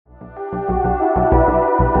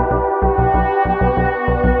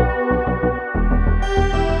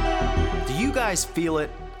guys feel it?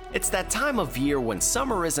 It's that time of year when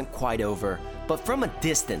summer isn't quite over, but from a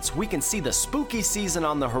distance we can see the spooky season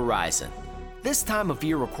on the horizon. This time of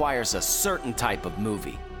year requires a certain type of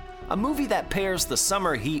movie. A movie that pairs the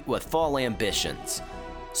summer heat with fall ambitions.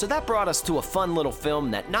 So that brought us to a fun little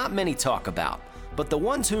film that not many talk about, but the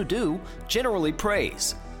ones who do generally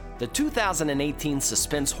praise. The 2018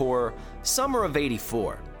 suspense horror, Summer of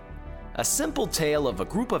 '84. A simple tale of a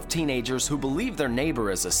group of teenagers who believe their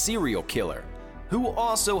neighbor is a serial killer, who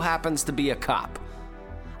also happens to be a cop.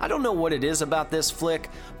 I don't know what it is about this flick,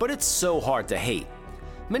 but it's so hard to hate.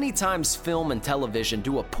 Many times film and television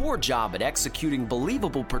do a poor job at executing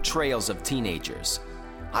believable portrayals of teenagers.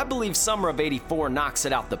 I believe Summer of '84 knocks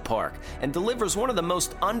it out the park and delivers one of the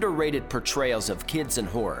most underrated portrayals of kids in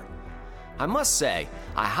horror. I must say,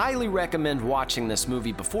 I highly recommend watching this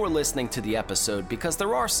movie before listening to the episode because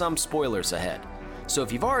there are some spoilers ahead. So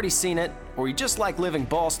if you've already seen it, or you just like living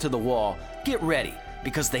balls to the wall, get ready,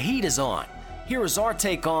 because the heat is on. Here is our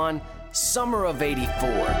take on Summer of '84.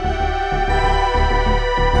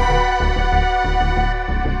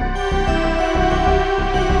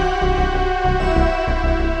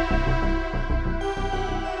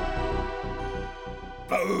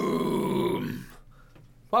 Boom!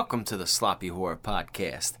 Welcome to the Sloppy Horror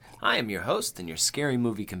Podcast. I am your host and your scary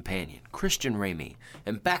movie companion, Christian Ramey,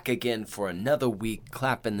 and back again for another week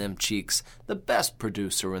clapping them cheeks, the best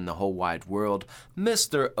producer in the whole wide world,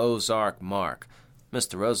 Mr. Ozark Mark.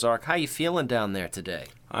 Mr. Ozark, how you feeling down there today?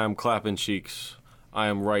 I am clapping cheeks. I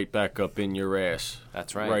am right back up in your ass.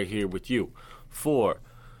 That's right. Right here with you for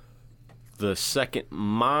the second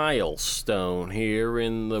milestone here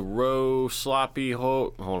in the sloppy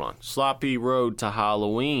road to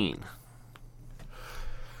Halloween.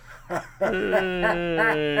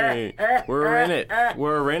 Hey, we're in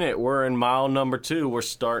it. We're in mile number 2. We're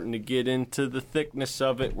starting to get into the thickness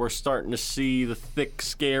of it. We're starting to see the thick,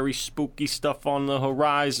 scary, spooky stuff on the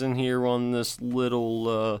horizon here on this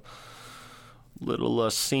little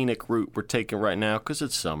scenic route we're taking right now because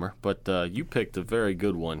it's summer. But you picked a very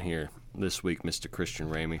good one here this week, Mr. Christian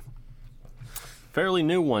Ramey. Fairly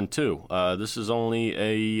new one, too. This is only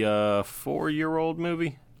a 4-year-old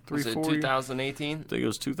movie. Was it 2018? I think it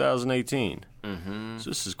was 2018. Mm-hmm. So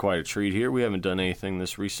this is quite a treat here. We haven't done anything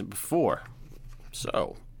this recent before.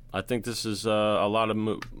 So I think this is a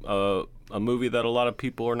movie that a lot of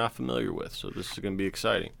people are not familiar with. So this is going to be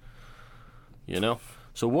exciting. You know?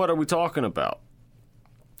 So what are we talking about?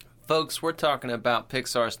 Folks, we're talking about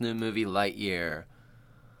Pixar's new movie, Lightyear.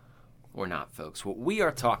 Or not, folks. What we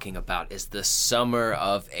are talking about is the Summer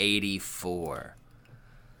of '84.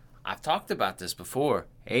 I've talked about this before.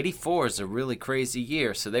 '84 is a really crazy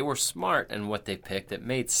year, so they were smart in what they picked. It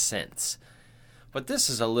made sense. But this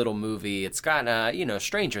is a little movie. It's got,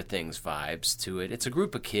 Stranger Things vibes to it. It's a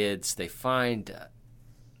group of kids. They find...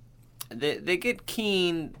 They get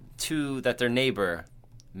keen to that their neighbor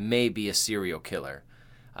may be a serial killer.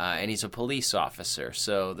 And he's a police officer.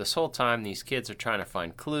 So this whole time, these kids are trying to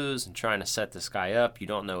find clues and trying to set this guy up. You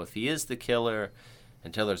don't know if he is the killer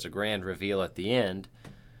until there's a grand reveal at the end.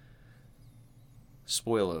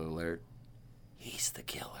 Spoiler alert, he's the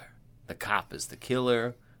killer. The cop is the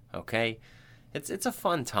killer, okay? It's a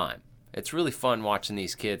fun time. It's really fun watching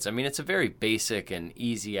these kids. I mean, it's a very basic and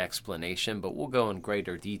easy explanation, but we'll go in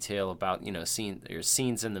greater detail about, there's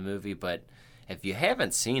scenes in the movie. But if you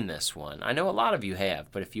haven't seen this one, I know a lot of you have,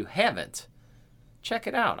 but if you haven't, check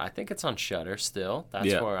it out. I think it's on Shudder still.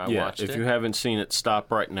 That's where I watched it. If you haven't seen it, stop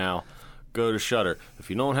right now. Go to Shudder. If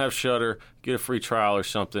you don't have Shudder, get a free trial or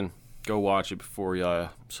something. Go watch it before you,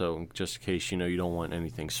 so just in case you don't want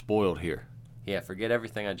anything spoiled here. Yeah, forget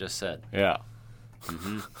everything I just said. Yeah.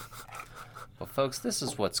 Mm-hmm. Well, folks, this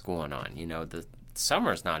is what's going on. The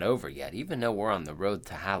summer's not over yet. Even though we're on the road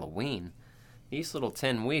to Halloween, these little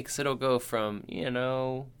 10 weeks, it'll go from,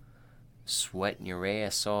 sweating your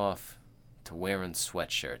ass off to wearing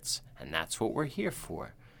sweatshirts. And that's what we're here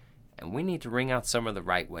for. And we need to wring out summer the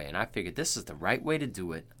right way. And I figured this is the right way to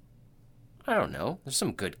do it. I don't know. There's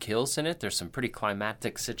some good kills in it. There's some pretty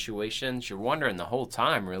climactic situations. You're wondering the whole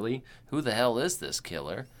time, really, who the hell is this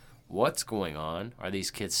killer? What's going on? Are these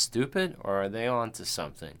kids stupid, or are they on to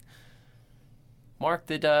something? Mark,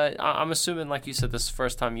 I'm assuming, like you said, this is the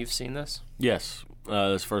first time you've seen this? Yes.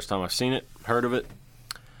 This is the first time I've seen it, heard of it.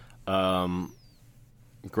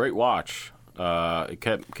 Great watch. It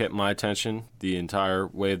kept my attention the entire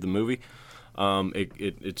way of the movie.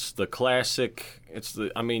 It's the classic.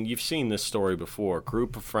 You've seen this story before.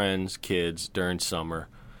 Group of friends, kids during summer.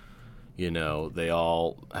 They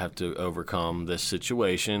all have to overcome this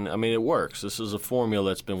situation. I mean, it works. This is a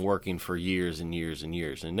formula that's been working for years and years and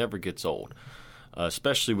years, and it never gets old.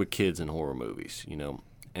 especially with kids in horror movies, you know.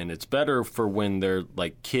 And it's better for when they're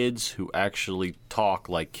like kids who actually talk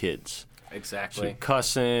like kids. Exactly. So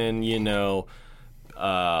cussing, you know,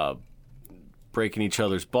 breaking each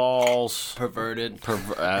other's balls. Perverted.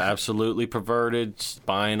 Absolutely perverted.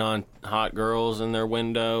 Spying on hot girls in their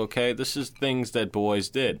window. Okay, this is things that boys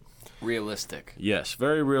did. Realistic. Yes,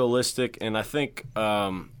 very realistic. And I think,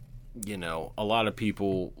 you know, a lot of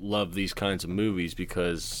people love these kinds of movies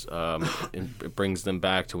because it brings them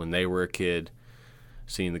back to when they were a kid.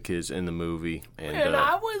 Seeing the kids in the movie, and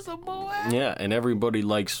I was a boy. Yeah, and everybody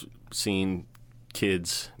likes seeing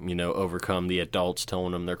kids, you know, overcome the adults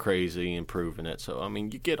telling them they're crazy and proving it. So I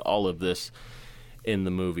mean, you get all of this in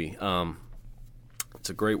the movie. It's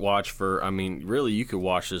a great watch for. I mean, really, you could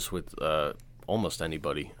watch this with almost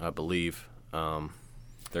anybody, I believe.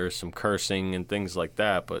 There's some cursing and things like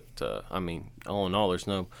that, but I mean, all in all, there's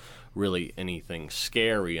no really anything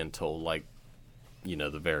scary until like, you know,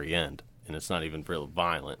 the very end. And it's not even real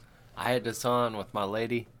violent. I had this on with my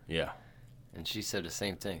lady. Yeah. And she said the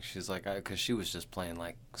same thing. She's like, because she was just playing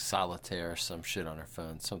like solitaire or some shit on her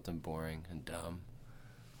phone, something boring and dumb.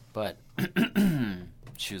 But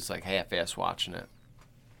she was like half-ass watching it,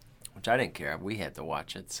 which I didn't care. We had to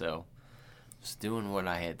watch it, so I was doing what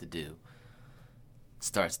I had to do. It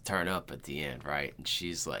starts to turn up at the end, right? And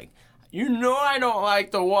she's like, you know I don't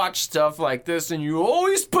like to watch stuff like this, and you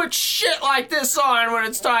always put shit like this on when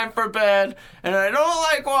it's time for bed, and I don't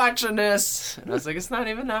like watching this. And I was like, it's not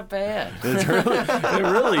even that bad. It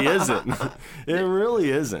really isn't. It really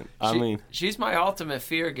isn't. I mean, she's my ultimate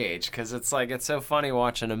fear gauge, because it's like, it's so funny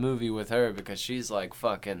watching a movie with her, because she's like,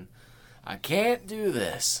 fucking, I can't do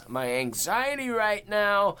this. My anxiety right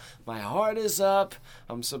now, my heart is up,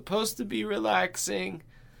 I'm supposed to be relaxing.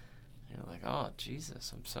 You're like, oh,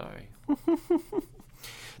 Jesus, I'm sorry.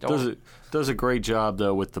 Does a great job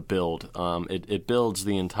though with the build. It builds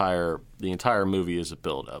the entire movie as a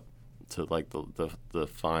build up to like the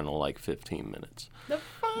final like 15 minutes. The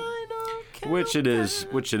final countdown. Which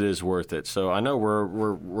it is worth it. So I know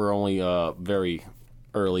we're only very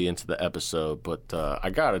early into the episode, but I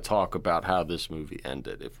got to talk about how this movie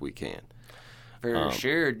ended if we can. For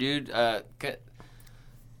sure, dude. The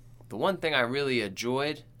one thing I really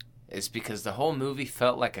enjoyed is because the whole movie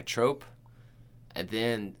felt like a trope. And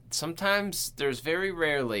then sometimes there's very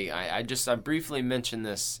rarely, I briefly mentioned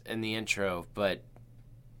this in the intro, but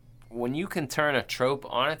when you can turn a trope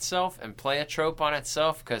on itself and play a trope on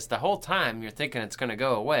itself, because the whole time you're thinking it's going to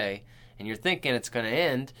go away, and you're thinking it's going to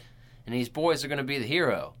end, and these boys are going to be the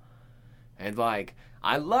hero. And like,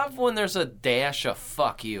 I love when there's a dash of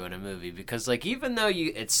fuck you in a movie, because like, even though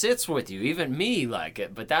it sits with you, even me like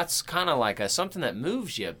it, but that's kind of like something that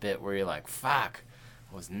moves you a bit, where you're like, fuck,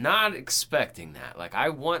 I was not expecting that. Like, I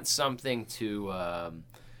want something to,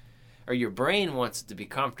 or your brain wants it to be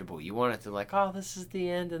comfortable. You want it to like, oh, this is the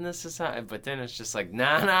end and this is how, but then it's just like,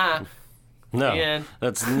 nah. No,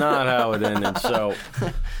 that's not how it ended. So,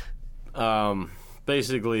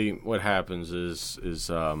 basically what happens is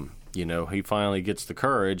you know, he finally gets the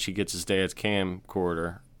courage. He gets his dad's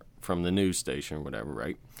camcorder from the news station or whatever,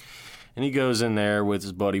 right? And he goes in there with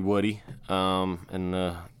his buddy Woody and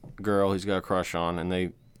the girl he's got a crush on, and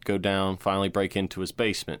they go down, finally break into his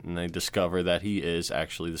basement, and they discover that he is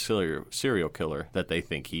actually the serial killer that they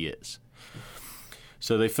think he is.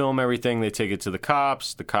 So they film everything. They take it to the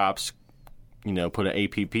cops. The cops, you know, put an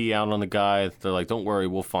APB out on the guy. They're like, don't worry,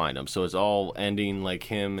 we'll find him. So it's all ending like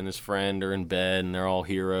him and his friend are in bed, and they're all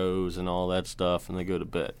heroes and all that stuff, and they go to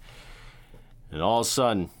bed. And all of a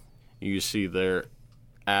sudden, you see their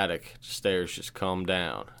attic stairs just come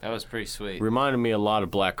down. That was pretty sweet. Reminded me a lot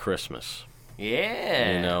of Black Christmas.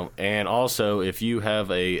 Yeah. You know, and also if you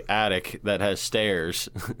have a attic that has stairs,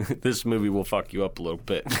 this movie will fuck you up a little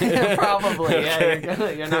bit. Probably, okay. Yeah.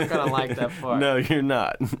 You're not gonna like that part. No, you're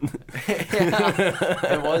not.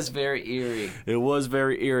 Yeah. It was very eerie. It was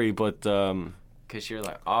very eerie, but because you're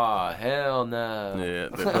like, oh, hell no. Yeah,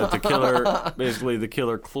 but the killer, basically the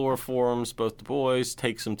killer chloroforms both the boys,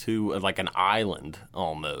 takes them to like an island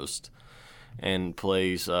almost, and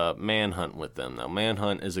plays Manhunt with them. Now,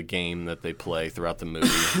 Manhunt is a game that they play throughout the movie.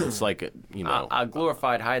 It's like, a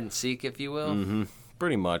glorified hide and seek, if you will. Mm-hmm,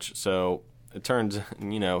 pretty much. So it turns,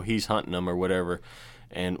 he's hunting them or whatever.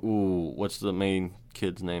 And, what's the main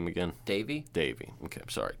kid's name again? Davy. Okay,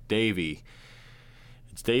 sorry. Davy.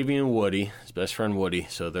 It's Davy and Woody, his best friend Woody.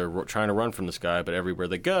 So they're trying to run from this guy, but everywhere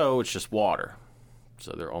they go, it's just water.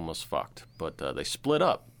 So they're almost fucked. But they split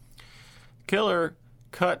up. Killer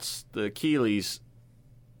cuts the Achilles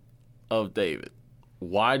of David.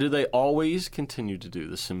 Why do they always continue to do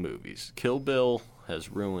this in movies? Kill Bill has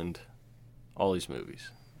ruined all these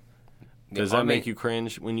movies. Does that make you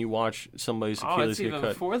cringe when you watch somebody's Achilles get cut? Oh, it's even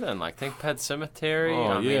before then. Like, think Pet Sematary.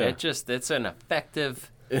 Oh, I mean, yeah. it's an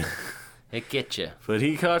effective... It gets you. But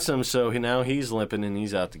he cuts him, so now he's limping and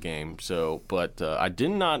he's out the game. So, but I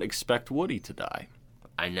did not expect Woody to die.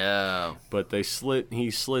 I know. But he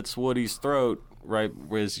slits Woody's throat right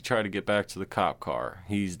as he tried to get back to the cop car.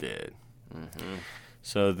 He's dead. Mm-hmm.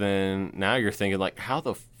 So then now you're thinking, like,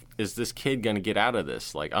 how is this kid going to get out of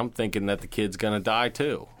this? Like, I'm thinking that the kid's going to die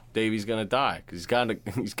too. Davy's going to die because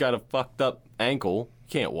he's got a fucked up ankle.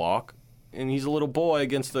 He can't walk. And he's a little boy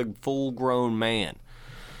against a full-grown man.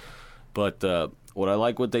 But what I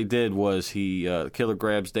like what they did was the killer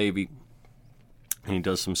grabs Davy and he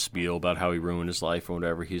does some spiel about how he ruined his life or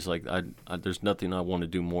whatever. He's like, there's nothing I want to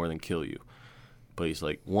do more than kill you. But he's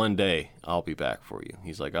like, one day I'll be back for you.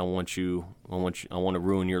 He's like, I want to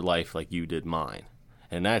ruin your life like you did mine.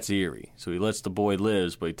 And that's eerie. So he lets the boy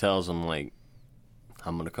live, but he tells him, like,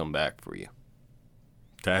 I'm going to come back for you.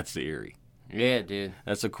 That's eerie. Yeah, dude.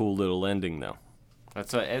 That's a cool little ending, though.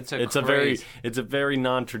 It's a very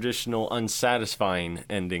non-traditional, unsatisfying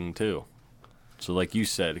ending too. So, like you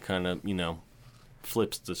said, it kind of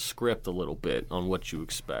flips the script a little bit on what you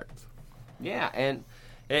expect. Yeah, and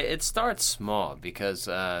it starts small because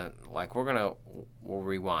like we'll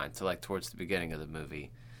rewind to like towards the beginning of the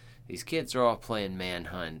movie. These kids are all playing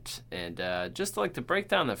manhunt, and just like to break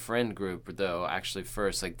down the friend group though. Actually,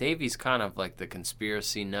 first, like Davy's kind of like the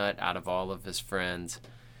conspiracy nut out of all of his friends.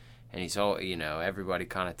 And he's all, everybody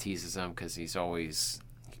kind of teases him because he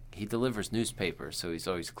delivers newspapers, so he's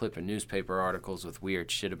always clipping newspaper articles with weird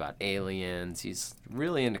shit about aliens. He's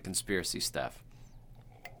really into conspiracy stuff.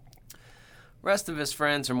 Rest of his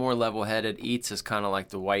friends are more level-headed. Eats is kind of like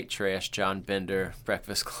the white trash John Bender,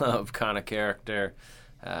 Breakfast Club kind of character.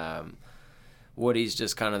 Woody's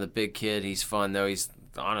just kind of the big kid. He's fun, though. He's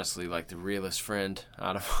honestly like the realest friend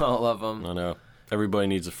out of all of them. I know. Everybody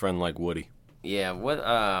needs a friend like Woody. Yeah,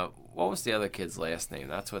 what was the other kid's last name?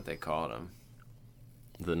 That's what they called him.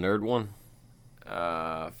 The nerd one?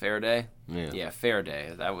 Faraday? Yeah,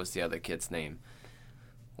 Faraday. That was the other kid's name.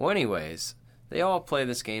 Well, anyways, they all play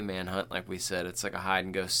this game Manhunt, like we said. It's like a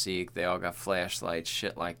hide-and-go-seek. They all got flashlights,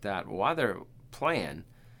 shit like that. But while they're playing,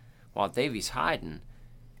 while Davy's hiding,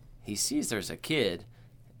 he sees there's a kid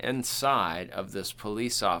inside of this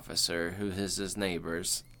police officer who is his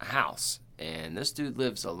neighbor's house. And this dude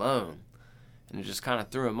lives alone. And it just kind of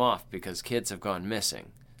threw him off because kids have gone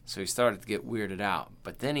missing. So he started to get weirded out.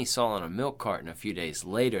 But then he saw on a milk carton a few days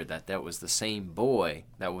later that was the same boy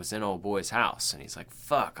that was in old boy's house. And he's like,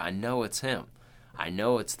 fuck, I know it's him. I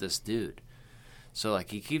know it's this dude. So,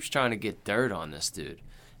 like, he keeps trying to get dirt on this dude.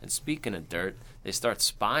 And speaking of dirt, they start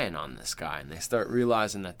spying on this guy. And they start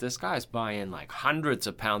realizing that this guy's buying, like, hundreds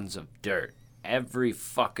of pounds of dirt every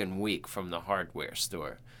fucking week from the hardware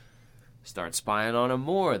store. Start spying on him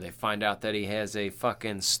more. They find out that he has a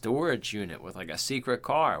fucking storage unit with like a secret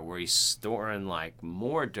car where he's storing like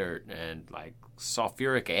more dirt and like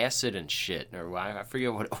sulfuric acid and shit. Or I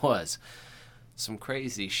forget what it was. Some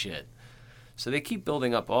crazy shit. So they keep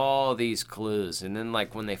building up all these clues. And then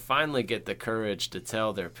like when they finally get the courage to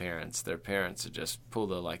tell their parents are just pull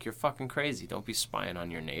the like, you're fucking crazy. Don't be spying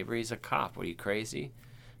on your neighbor. He's a cop. What, are you crazy?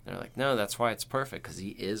 And they're like, no, that's why it's perfect because he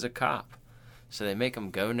is a cop. So they make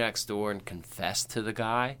him go next door and confess to the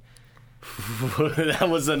guy. That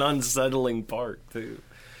was an unsettling part, too.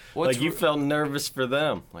 You felt nervous for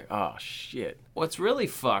them. Like, oh, shit. What's really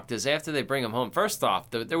fucked is after they bring him home, first off,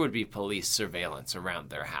 there would be police surveillance around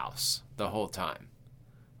their house the whole time.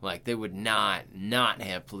 Like, they would not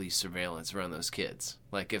have police surveillance around those kids.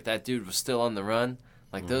 Like, if that dude was still on the run,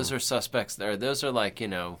 like, those are suspects. Those are, like,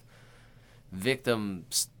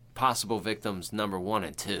 victims... possible victims number 1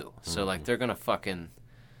 and 2. So, like, they're going to fucking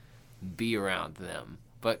be around them.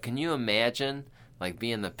 But can you imagine, like,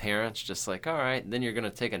 being the parents just like, all right, then you're going to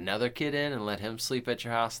take another kid in and let him sleep at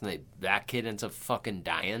your house and that kid ends up fucking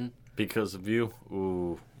dying? Because of you?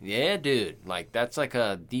 Ooh. Yeah, dude. Like, that's like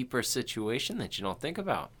a deeper situation that you don't think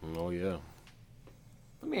about. Oh, yeah.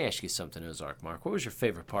 Let me ask you something, Ozark Mark. What was your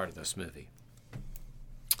favorite part of this movie?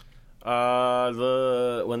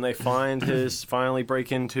 When they finally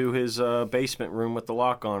break into his basement room with the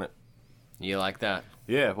lock on it. You like that?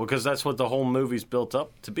 Yeah, well, because that's what the whole movie's built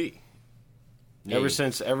up to be. Yeah. Ever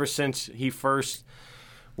since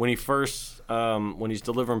when he's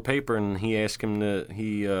delivering paper and he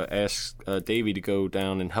asks Davy to go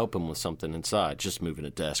down and help him with something inside, just moving a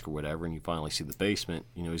desk or whatever, and you finally see the basement.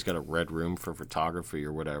 He's got a red room for photography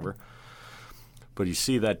or whatever. But you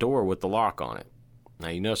see that door with the lock on it.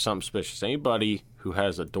 Now, something suspicious. Anybody who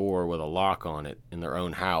has a door with a lock on it in their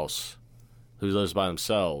own house, who lives by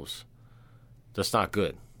themselves, that's not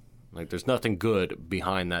good. Like, there's nothing good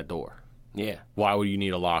behind that door. Yeah. Why would you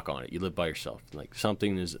need a lock on it? You live by yourself. Like,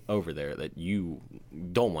 something is over there that you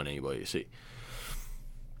don't want anybody to see.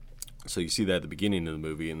 So you see that at the beginning of the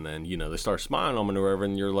movie, and then, they start smiling on him or whatever,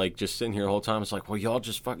 and you're, like, just sitting here the whole time. It's like, well, y'all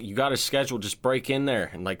just you got a schedule. Just break in there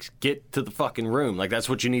and, like, get to the fucking room. Like, that's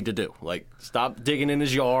what you need to do. Like, stop digging in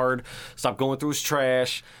his yard. Stop going through his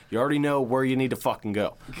trash. You already know where you need to fucking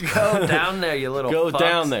go. Go down there, you little Go fucks.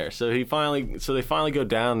 down there. So they finally go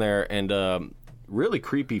down there, and really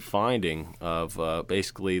creepy finding of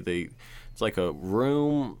basically it's like a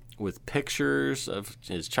room with pictures of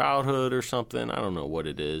his childhood or something. I don't know what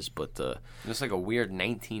it is, but it's like a weird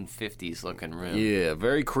 1950s looking room. Yeah,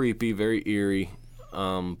 very creepy, very eerie.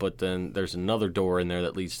 But then there's another door in there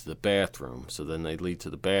that leads to the bathroom. So then they lead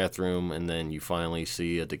to the bathroom, and then you finally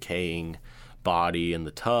see a decaying body in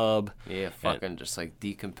the tub. Yeah, fucking just like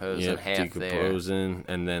decomposing decomposing,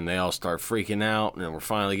 and then they all start freaking out, and then we're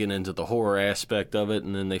finally getting into the horror aspect of it,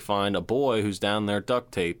 and then they find a boy who's down there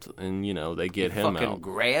duct taped, and they get him fucking out.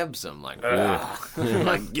 Grabs him like,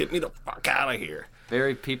 like, get me the fuck out of here.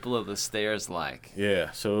 Very People of the Stairs like.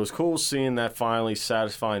 Yeah, so it was cool seeing that finally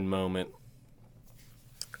satisfying moment.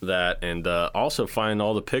 That, and also find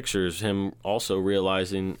all the pictures, him also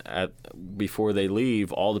realizing before they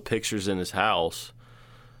leave, all the pictures in his house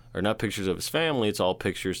are not pictures of his family, it's all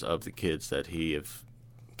pictures of the kids that he have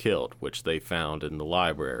killed, which they found in the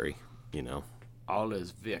library, All his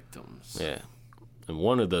victims. Yeah. And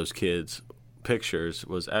one of those kids' pictures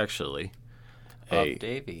was actually of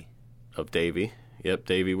Davy. Of Davy. Yep,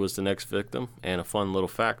 Davy was the next victim. And a fun little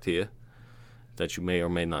fact here that you may or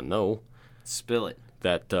may not know. Spill it.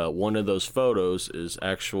 That one of those photos is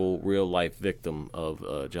actual real-life victim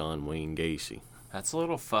of John Wayne Gacy. That's a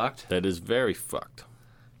little fucked. That is very fucked.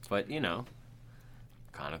 But, kind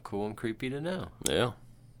of cool and creepy to know. Yeah.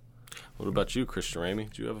 What about you, Christian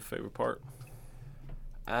Ramey? Do you have a favorite part?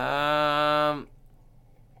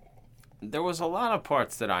 There was a lot of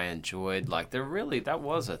parts that I enjoyed. Like, that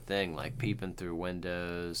was a thing, like peeping through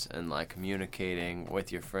windows and, like, communicating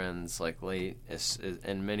with your friends, like, late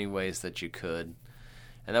in many ways that you could.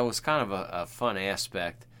 And that was kind of a fun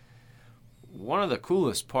aspect. One of the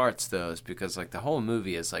coolest parts, though, is because, like, the whole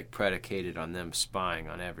movie is, like, predicated on them spying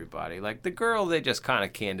on everybody. Like, the girl, they just kind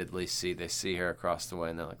of candidly see. They see her across the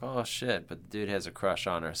way, and they're like, oh, shit. But the dude has a crush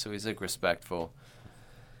on her, so he's, like, respectful.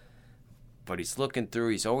 But he's looking through.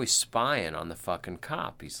 He's always spying on the fucking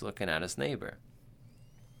cop. He's looking at his neighbor.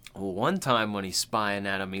 Well, one time when he's spying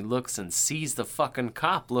at him, he looks and sees the fucking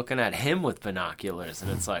cop looking at him with binoculars,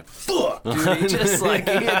 and it's like, fuck, dude, he just, like,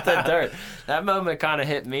 he hit the dirt. That moment kind of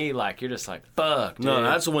hit me, like, you're just like, fuck, dude. No,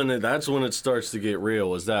 that's when it starts to get real,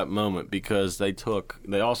 was that moment, because they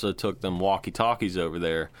also took them walkie-talkies over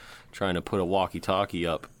there, trying to put a walkie-talkie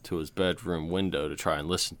up to his bedroom window to try and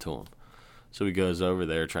listen to him. So he goes over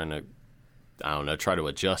there trying to, try to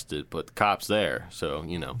adjust it, but the cop's there, so,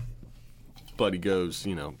 Buddy goes,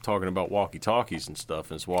 talking about walkie-talkies and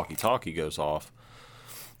stuff, and his walkie-talkie goes off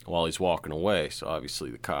while he's walking away. So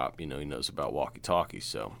obviously the cop, he knows about walkie-talkies.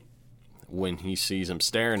 So when he sees him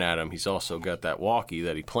staring at him, he's also got that walkie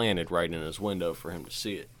that he planted right in his window for him to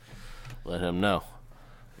see it. Let him know.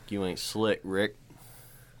 You ain't slick, Rick.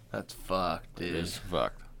 That's fucked, dude. It is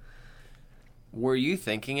fucked. Were you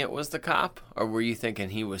thinking it was the cop, or were you thinking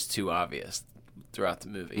he was too obvious throughout the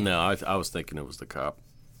movie? No, I was thinking it was the cop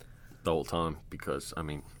the whole time, because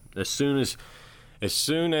as soon as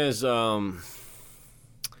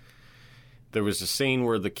there was a scene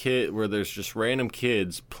where there's just random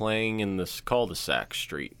kids playing in this cul-de-sac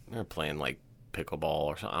street. They're playing like pickleball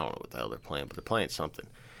or something. I don't know what the hell they're playing, but they're playing something.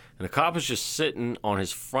 And the cop is just sitting on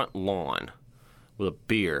his front lawn with a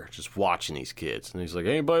beer, just watching these kids. And he's like,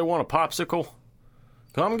 anybody want a popsicle?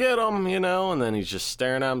 Come get them, And then he's just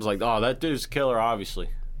staring at him. He's like, oh, that dude's a killer, obviously.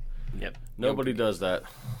 Yep. Nobody does that.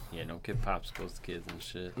 Yeah, don't give popsicles to kids and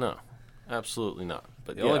shit. No, absolutely not.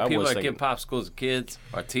 But the only people that give popsicles to kids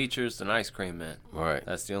are teachers and ice cream men. Right.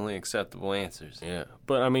 That's the only acceptable answers. Yeah.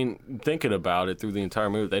 But, thinking about it through the entire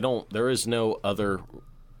movie, there is no other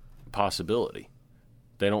possibility.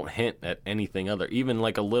 They don't hint at anything other, even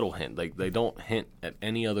like a little hint. They don't hint at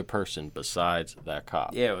any other person besides that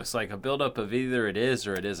cop. Yeah, it was like a buildup of either it is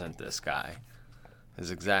or it isn't this guy.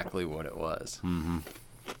 Is exactly what it was. Mm-hmm.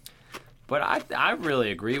 But I really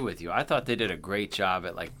agree with you. I thought they did a great job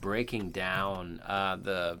at, like, breaking down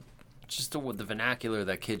the vernacular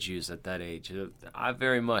that kids use at that age. I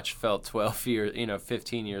very much felt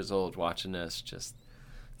 15 years old watching this. Just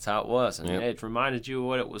that's how it was. And it reminded you of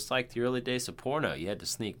what it was like the early days of porno. You had to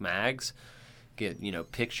sneak mags, get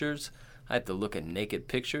pictures. I had to look at naked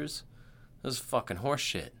pictures. It was fucking horse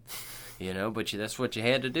shit. You know, but that's what you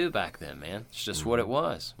had to do back then, man. It's just what it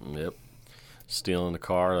was. Yep. Stealing the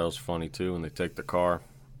car, that was funny too. When they take the car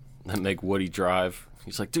and make Woody drive.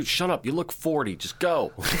 He's like, dude, shut up. You look 40. Just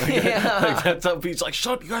go. Yeah. Like, that's how he's like,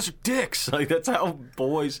 shut up. You guys are dicks. Like, that's how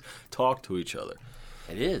boys talk to each other.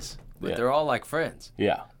 It is. But Yeah. they're all like friends.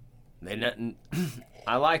 Yeah.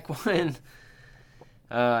 I like when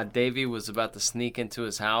Davey was about to sneak into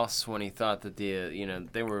his house when he thought that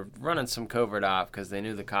they were running some covert op because they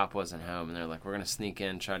knew the cop wasn't home, and they're like, we're going to sneak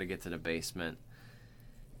in, try to get to the basement.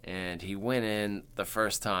 And he went in the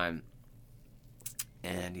first time,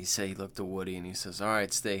 and he looked at Woody, and he says, all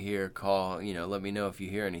right, stay here, call, let me know if you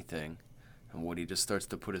hear anything. And Woody just starts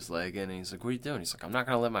to put his leg in, and he's like, what are you doing? He's like, I'm not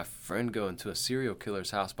going to let my friend go into a serial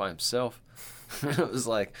killer's house by himself. It was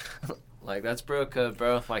like, that's bro code,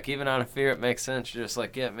 bro. Like, even out of fear, it makes sense. You're just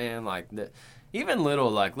like, yeah, man, like, even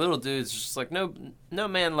little dudes, just like, no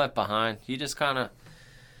man left behind. You just can't,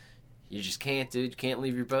 dude. You can't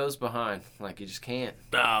leave your bows behind. Like, you just can't.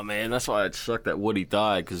 Oh, man, that's why it sucked that Woody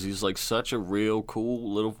died, because he's, like, such a real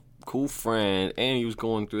cool friend, and he was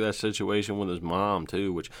going through that situation with his mom,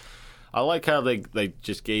 too, which I like how they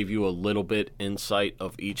just gave you a little bit insight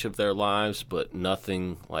of each of their lives, but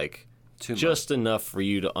nothing, like, just enough for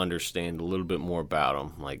you to understand a little bit more about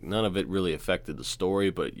them. Like, none of it really affected the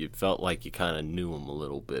story, but you felt like you kind of knew them a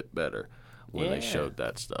little bit better when they showed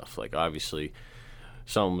that stuff. Like, obviously,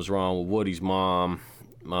 something was wrong with Woody's mom.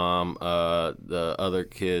 The other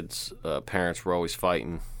kids' parents were always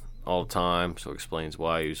fighting all the time, so it explains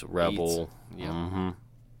why he was a rebel. Yeah.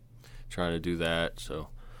 Trying to do that, so,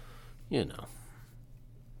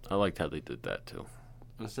 I liked how they did that, too.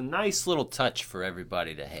 It's a nice little touch for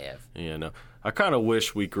everybody to have. Yeah, no. I kind of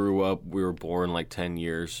wish we were born like 10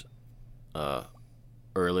 years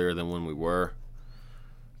earlier than when we were.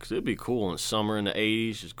 Because it'd be cool in the summer in the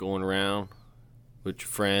 80s, just going around with your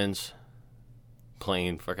friends,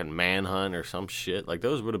 playing fucking Manhunt or some shit. Like,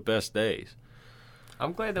 those were the best days.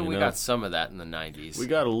 I'm glad that we got some of that in the 90s. We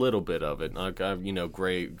got a little bit of it. Like,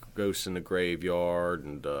 Ghosts in the Graveyard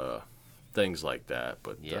and things like that.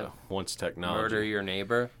 But once technology... Murder Your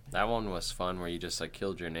Neighbor. That one was fun, where you just, like,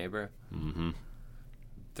 killed your neighbor. Mm-hmm.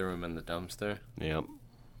 Threw him in the dumpster. Yep.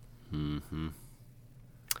 Mm-hmm.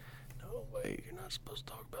 No way. You're not supposed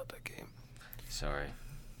to talk about that game. Sorry.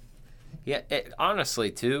 Yeah, honestly,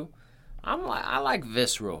 too, I like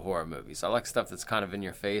visceral horror movies. I like stuff that's kind of in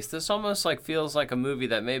your face. This almost like feels like a movie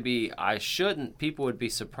that maybe I shouldn't. People would be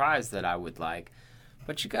surprised that I would like.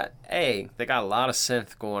 But they got a lot of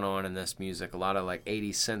synth going on in this music, a lot of like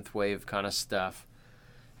 80s synthwave kind of stuff.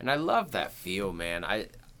 And I love that feel, man. I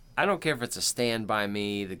don't care if it's a Stand By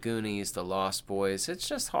Me, the Goonies, the Lost Boys. It's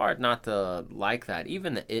just hard not to like that.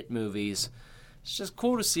 Even the It movies. It's just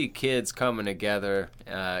cool to see kids coming together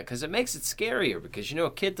because it makes it scarier because, a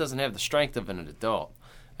kid doesn't have the strength of an adult.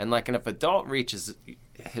 And, like, if an adult reaches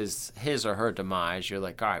his or her demise, you're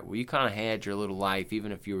like, all right, well, you kind of had your little life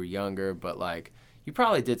even if you were younger, but, like, you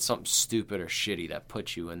probably did something stupid or shitty that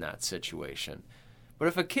put you in that situation. But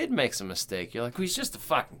if a kid makes a mistake, you're like, well, he's just a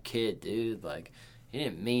fucking kid, dude. Like, he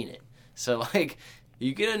didn't mean it. So, like,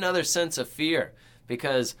 you get another sense of fear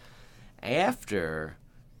because after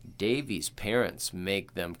Davy's parents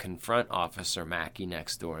make them confront Officer Mackey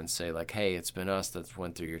next door and say, like, hey, it's been us that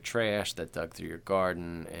went through your trash, that dug through your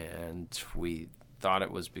garden, and we thought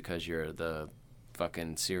it was because you're the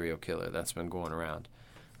fucking serial killer that's been going around.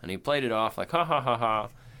 And he played it off like, ha, ha, ha, ha.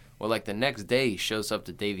 Well, like, the next day he shows up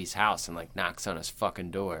to Davy's house and, like, knocks on his fucking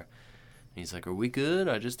door. And he's like, are we good?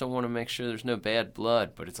 I just don't want to make sure there's no bad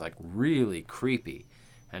blood. But it's, like, really creepy.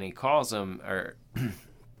 And he calls him, or...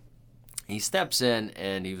 He steps in,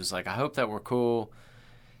 and he was like, I hope that we're cool.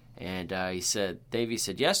 And Davy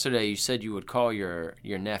said, yesterday you said you would call your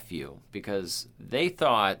nephew because they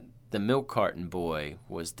thought the milk carton boy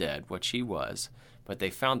was dead, which he was, but they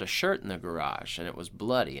found a shirt in the garage, and it was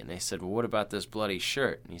bloody. And they said, well, what about this bloody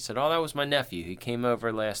shirt? And he said, oh, that was my nephew. He came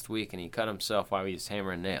over last week, and he cut himself while he was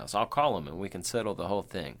hammering nails. I'll call him, and we can settle the whole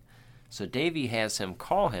thing. So Davy has him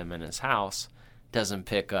call him in his house, doesn't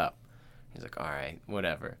pick up. He's like, all right,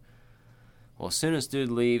 whatever. Well, as soon as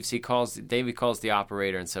dude leaves, Davey calls the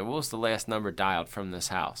operator and said, what was the last number dialed from this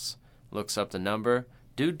house? Looks up the number.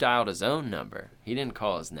 Dude dialed his own number. He didn't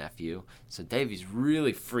call his nephew. So Davey's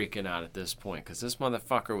really freaking out at this point because this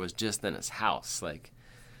motherfucker was just in his house.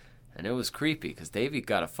 And it was creepy because Davey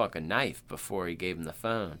got a fucking knife before he gave him the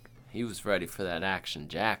phone. He was ready for that Action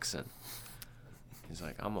Jackson. He's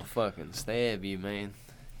like, I'm gonna fucking stab you, man.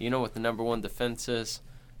 You know what the number one defense is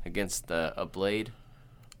against a blade?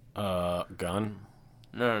 Gun?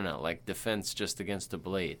 No. Like defense just against a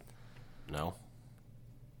blade. No.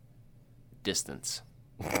 Distance.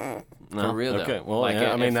 No? For real, though. Okay, well, Like,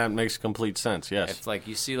 yeah, I mean, if- that makes complete sense, yes. If like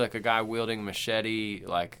you see like a guy wielding a machete,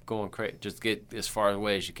 like going crazy, just get as far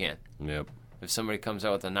away as you can. Yep. If somebody comes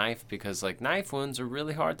out with a knife, because like knife wounds are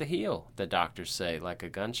really hard to heal, the doctors say. Like a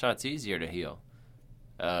gunshot's easier to heal.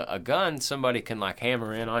 A gun, somebody can like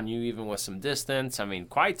hammer in on you even with some distance. I mean,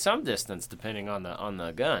 quite some distance depending on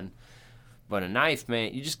the gun. But a knife,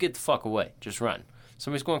 man, you just get the fuck away. Just run.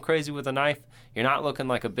 Somebody's going crazy with a knife, you're not looking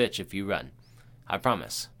like a bitch if you run. I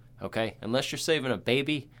promise. Okay? Unless you're saving a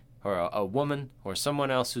baby or a woman or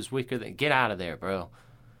someone else who's weaker than... Get out of there, bro.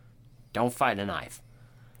 Don't fight a knife.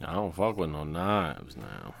 I don't fuck with no knives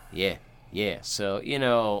now. Yeah. So, you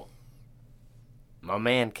know, my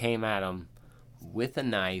man came at him with a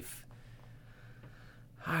knife.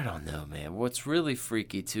 I don't know, man. What's really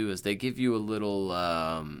freaky, too, is they give you a little...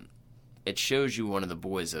 it shows you one of the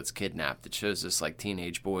boys that's kidnapped. It shows this like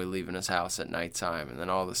teenage boy leaving his house at nighttime, and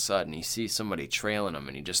then all of a sudden he sees somebody trailing him,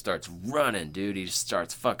 and he just starts running, dude. He just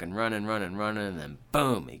starts fucking running, and then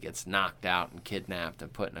boom, he gets knocked out and kidnapped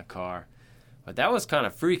and put in a car. But that was kind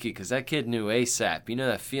of freaky because that kid knew ASAP. You know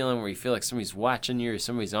that feeling where you feel like somebody's watching you or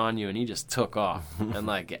somebody's on you, and he just took off. And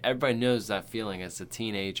like everybody knows that feeling as a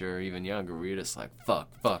teenager or even younger, where you're just like fuck.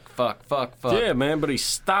 Yeah, man, but he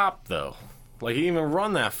stopped though. Like he didn't even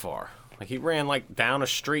run that far. Like, he ran, like, down a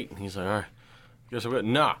street, and he's like, all right, guess I'm good.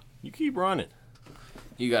 Nah, you keep running.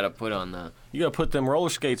 You got to put on the... You got to put them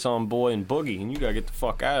roller skates on, boy, and boogie, and you got to get the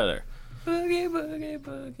fuck out of there.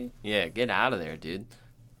 Boogie. Yeah, get out of there, dude.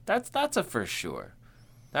 That's a for sure.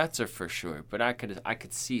 That's a for sure. But I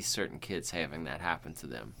could see certain kids having that happen to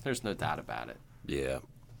them. There's no doubt about it. Yeah.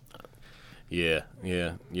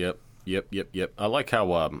 Yep. I like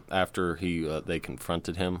how after they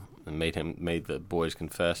confronted him and made the boys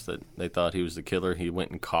confess that they thought he was the killer, he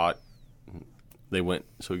went and caught.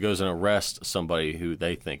 So he goes and arrests somebody who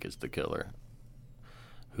they think is the killer,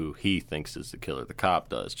 who he thinks is the killer. The cop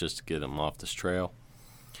does, just to get him off this trail.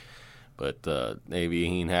 But maybe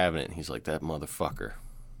he ain't having it. He's like, that motherfucker.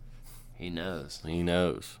 He knows. And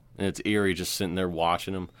it's eerie just sitting there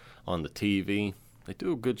watching him on the TV. They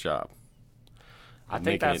do a good job. I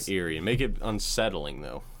think making it eerie and make it unsettling,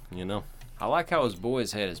 though. You know. I like how his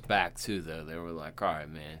boys had his back too, though. They were like, "All right,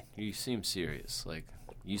 man, you seem serious. Like,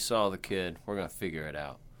 you saw the kid. We're gonna figure it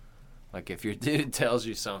out." Like, if your dude tells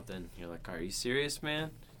you something, you're like, "Are you serious, man?"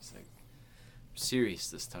 He's like, "I'm serious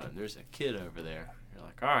this time. There's a kid over there." You're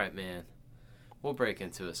like, "All right, man, we'll break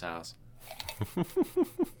into his house.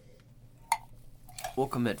 We'll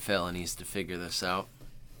commit felonies to figure this out."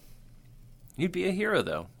 You'd be a hero,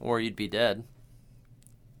 though, or you'd be dead.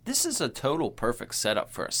 This is a total perfect setup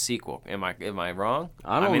for a sequel. Am I wrong?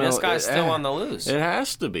 I don't know. This guy's still on the loose. It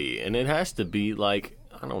has to be. And it has to be like,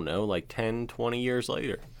 I don't know, like 10, 20 years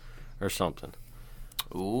later or something.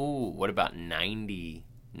 Ooh, what about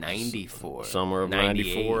 94? Summer of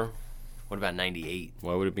 94? What about 98?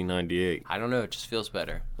 Why would it be 98? I don't know. It just feels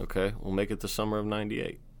better. Okay, we'll make it the summer of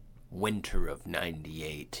 98. Winter of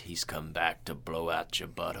 98. He's come back to blow out your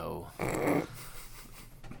butthole.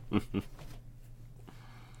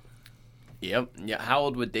 Yep. Yeah. How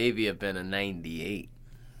old would Davey have been in 98?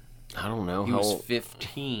 I don't know. He was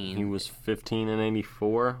 15. He was 15 in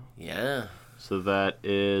 84? Yeah. So that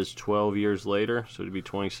is 12 years later, so it'd be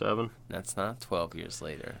 27? That's not 12 years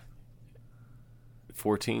later.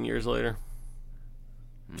 14 years later?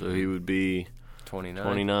 So he would be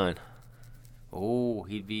 29. Oh,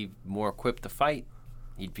 he'd be more equipped to fight.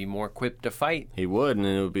 He would, and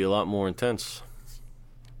it would be a lot more intense.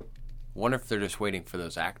 Wonder if they're just waiting for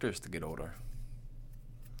those actors to get older.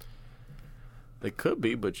 They could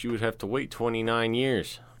be, but you would have to wait 29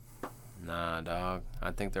 years. Nah, dog.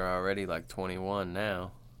 I think they're already like 21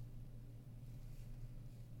 now.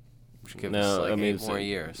 Which gives us like 8 more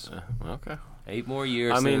years. Okay. 8 more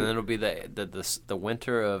years, and then it'll be the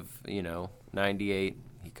winter of, 98.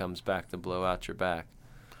 He comes back to blow out your back.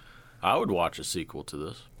 I would watch a sequel to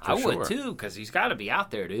this. I would too, because he's got to be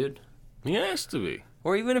out there, dude. He has to be.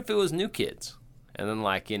 Or even if it was new kids. And then,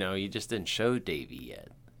 you just didn't show Davey yet.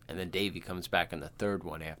 And then Davey comes back in the third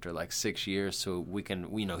one after, 6 years, so we can,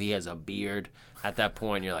 he has a beard. At that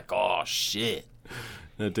point, you're like, oh, shit.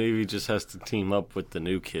 Now, Davey just has to team up with the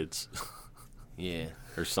new kids. Yeah.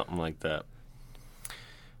 Or something like that.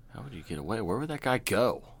 How would you get away? Where would that guy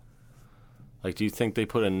go? Do you think they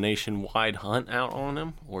put a nationwide hunt out on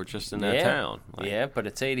him? Or just in that town? Yeah, but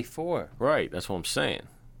it's 84. Right, that's what I'm saying.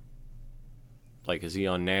 Is he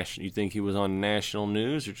on national? You think he was on national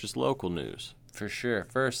news or just local news? For sure.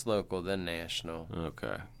 First local, then national.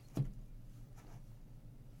 Okay.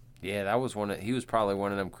 Yeah, that was he was probably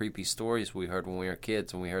one of them creepy stories we heard when we were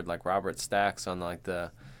kids, when we heard Robert Stax on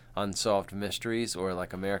Unsolved Mysteries or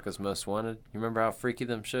like America's Most Wanted. You remember how freaky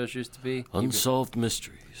them shows used to be? Unsolved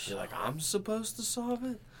Mysteries. You're like, I'm supposed to solve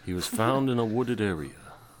it? He was found in a wooded area.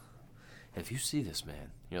 If you see this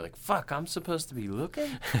man, you're like, fuck, I'm supposed to be looking?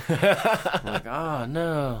 I'm like, oh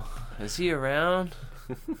no, is he around?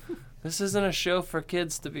 This isn't a show for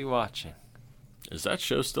kids to be watching. Is that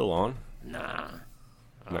show still on? Nah.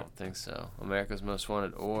 I don't think so. America's Most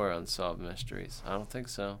Wanted or Unsolved Mysteries. I don't think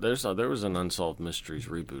so. There was an Unsolved Mysteries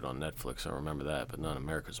reboot on Netflix. I remember that, but not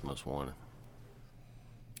America's Most Wanted.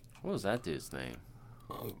 What was that dude's name?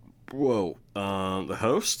 Whoa. The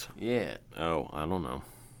host? Yeah. Oh, I don't know.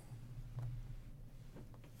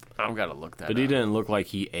 I've got to look that up. But he didn't look like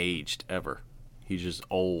he aged ever. He's just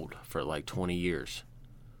old for like 20 years.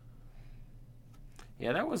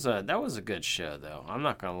 Yeah, that was a good show, though. I'm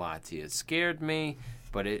not going to lie to you. It scared me,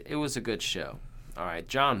 but it was a good show. All right,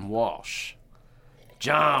 John Walsh.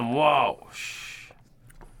 John Walsh.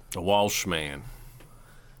 The Walsh Man.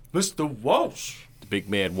 Mr. Walsh. The big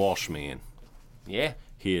mad Walsh Man. Yeah.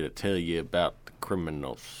 Here to tell you about the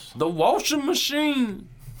criminals. The washing machine.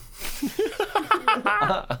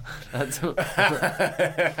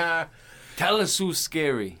 Tell us who's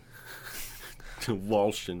scary. The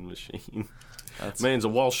washing machine. Man's a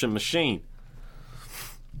washing machine.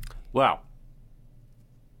 Wow.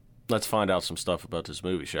 Let's find out some stuff about this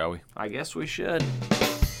movie, shall we? I guess we should.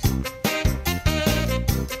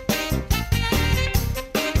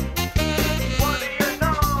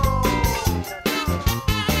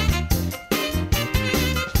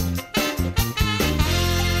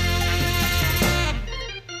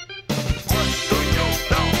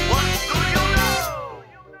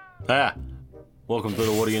 Welcome to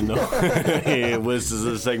the What Do You Know? This is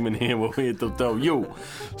a segment here where we have to tell you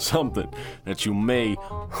something that you may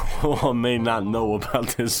or may not know about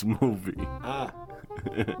this movie.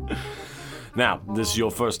 Now, this is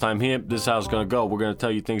your first time here. This is how it's going to go. We're going to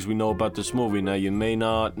tell you things we know about this movie. Now, you may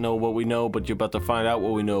not know what we know, but you're about to find out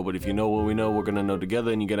what we know. But if you know what we know, we're going to know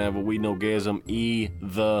together, and you're going to have a we know-gasm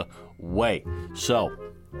either way. So,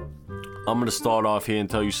 I'm going to start off here and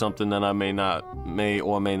tell you something that I may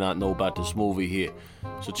or may not know about this movie here.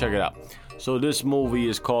 So check it out. So this movie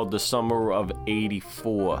is called The Summer of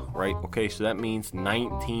 84, right? Okay, so that means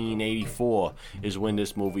 1984 is when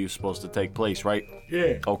this movie is supposed to take place, right?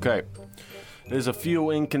 Yeah. Okay. There's a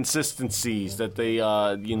few inconsistencies that they,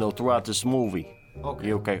 throughout this movie.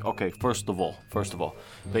 Okay. Okay. First of all,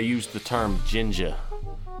 they use the term ginger.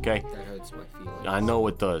 Okay. That hurts my feelings. I know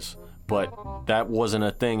it does. But that wasn't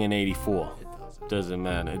a thing in 84. It doesn't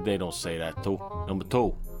matter. They don't say that too. Number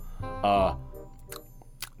 2,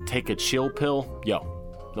 take a chill pill. Yo,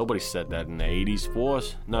 nobody said that in the 80s for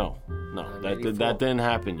us. No, that didn't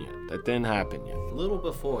happen yet. A little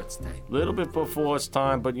before its time. Little bit before its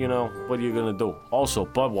time, but what are you gonna do? Also,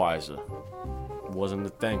 Budweiser wasn't the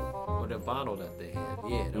thing. Or the bottle that they had.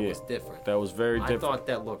 Yeah, that was different. That was very different. I thought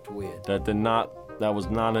that looked weird. That was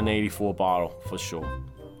not an 84 bottle for sure.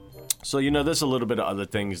 So, there's a little bit of other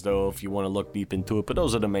things, though, if you want to look deep into it. But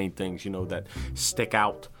those are the main things, that stick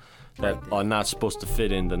out, that are not supposed to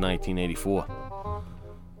fit into 1984.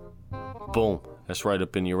 Boom. That's right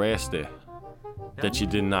up in your ass there. That you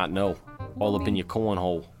did not know. All up in your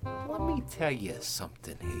cornhole. Let me tell you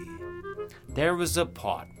something here. There was a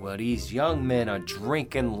part where these young men are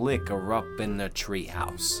drinking liquor up in the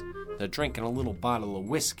treehouse. They're drinking a little bottle of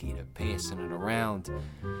whiskey. They're passing it around.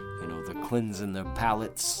 They're cleansing their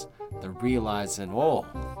palates. They're realizing,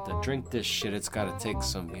 to drink this shit, it's got to take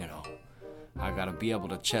some, I got to be able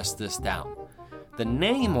to chest this down. The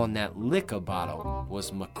name on that liquor bottle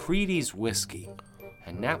was McCready's Whiskey.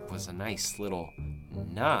 And that was a nice little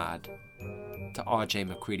nod to R.J.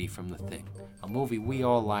 McCready from The Thing. A movie we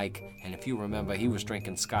all like, and if you remember, he was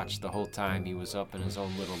drinking scotch the whole time. He was up in his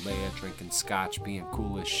own little lair drinking scotch, being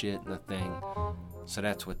cool as shit in The Thing. So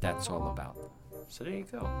that's what that's all about. So there you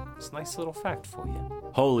go. It's a nice little fact for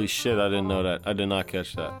you. Holy shit, I didn't know that. I did not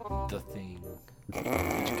catch that. The Thing. Did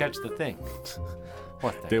you catch The Thing?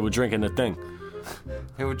 What thing? They were drinking The Thing.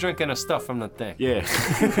 They were drinking the stuff from The Thing. Yeah.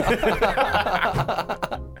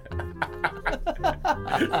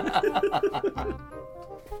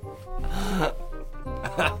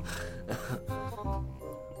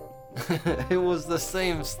 It was the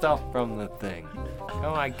same stuff from The Thing.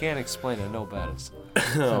 No, I can't explain it no better.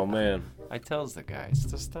 Oh, man. I tells the guys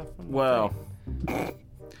the stuff from The Thing.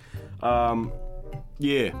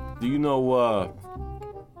 Yeah. Do you know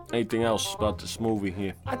anything else about this movie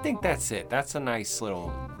here? I think that's it. That's a nice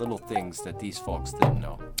little things that these folks didn't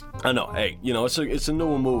know. I know. Hey, it's a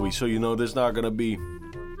newer movie, so there's not gonna be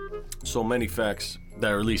so many facts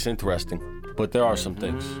that are at least interesting. But there are some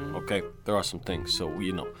things, okay? There are some things. So,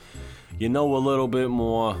 you know a little bit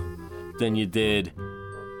more than you did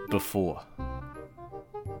before.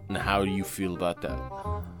 And how do you feel about that?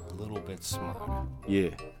 A little bit smarter.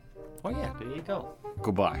 Yeah. Oh, yeah, there you go.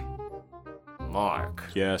 Goodbye. Mark.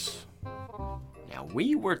 Yes. Now,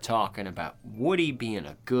 we were talking about Woody being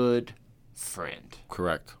a good friend.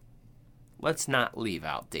 Correct. Let's not leave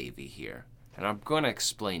out Davy here. And I'm going to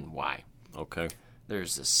explain why. Okay.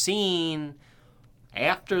 There's a scene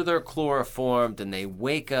after they're chloroformed and they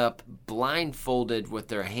wake up blindfolded with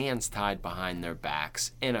their hands tied behind their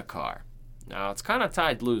backs in a car. Now, it's kind of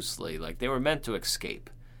tied loosely, like they were meant to escape.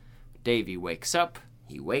 Davy wakes up.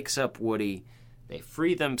 He wakes up Woody. They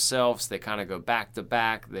free themselves. They kind of go back to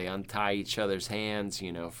back. They untie each other's hands,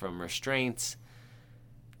 from restraints.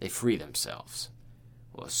 They free themselves.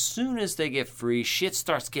 Well, as soon as they get free, shit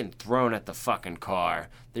starts getting thrown at the fucking car.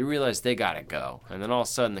 They realize they gotta go. And then all of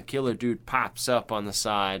a sudden, the killer dude pops up on the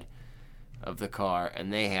side of the car,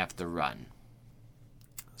 and they have to run.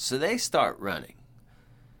 So they start running.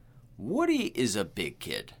 Woody is a big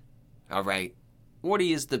kid, all right?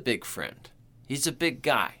 Woody is the big friend. He's a big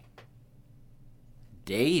guy.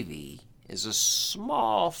 Davy is a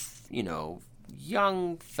small,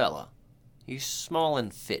 young fella. He's small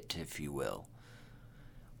and fit, if you will.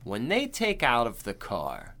 When they take out of the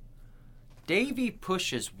car, Davy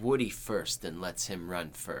pushes Woody first and lets him run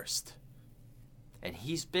first. And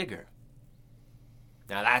he's bigger.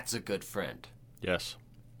 Now that's a good friend. Yes.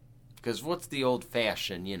 Because what's the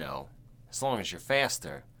old-fashioned, as long as you're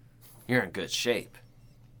faster, you're in good shape.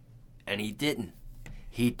 And he didn't.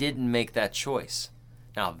 He didn't make that choice.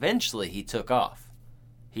 Now, eventually, he took off.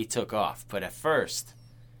 But at first,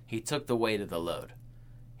 he took the weight of the load.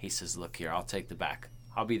 He says, look here, I'll take the back.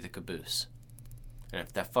 I'll be the caboose. And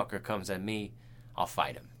if that fucker comes at me, I'll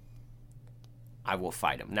fight him. I will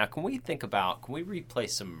fight him. Now, can we replay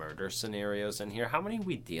some murder scenarios in here? How many are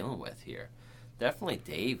we dealing with here? Definitely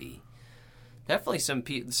Davy. Definitely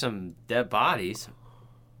some dead bodies.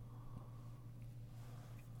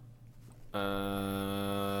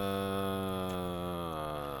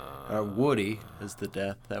 Woody is the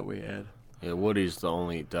death that we had. Yeah, Woody's the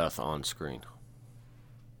only death on screen.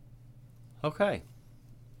 Okay.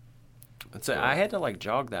 I had to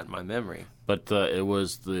jog that in my memory. But it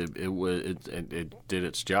did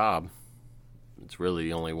its job. It's really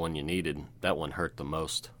the only one you needed. That one hurt the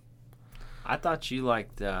most. I thought you would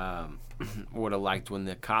have liked when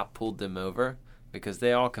the cop pulled them over, because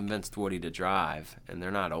they all convinced Woody to drive, and they're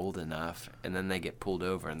not old enough, and then they get pulled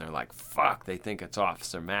over, and they're like, fuck, they think it's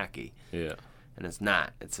Officer Mackey. Yeah. And it's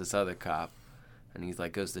not. It's this other cop, and he's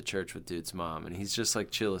goes to church with dude's mom, and he's just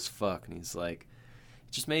chill as fuck, and he's like,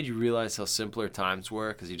 it just made you realize how simpler times were,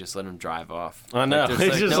 because you just let him drive off. I know.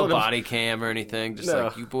 There's no body cam or anything,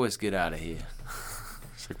 just you boys get out of here.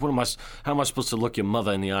 How am I supposed to look your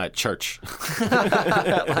mother in the eye at church?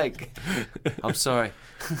 I'm sorry.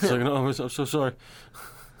 It's no, I'm so sorry.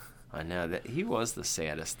 I know that he was the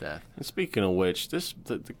saddest death. And speaking of which,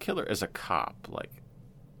 the killer is a cop.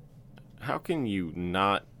 How can you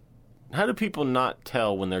not? How do people not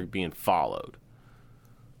tell when they're being followed?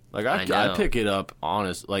 I pick it up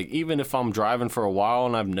honest. Even if I'm driving for a while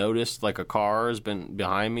and I've noticed a car has been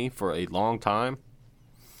behind me for a long time,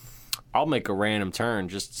 I'll make a random turn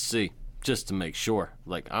just to see, just to make sure.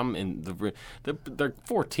 I'm in they're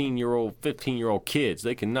 14-year-old, 15-year-old kids.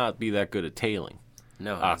 They cannot be that good at tailing.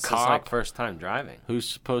 No, it's cop, first time driving. Who's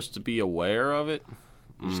supposed to be aware of it?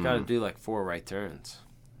 You just got to do 4 right turns.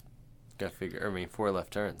 Got to 4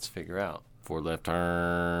 left turns. Figure out 4 left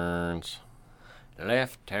turns.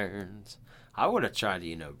 Left turns. I would have tried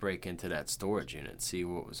to break into that storage unit and see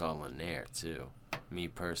what was all in there too. Me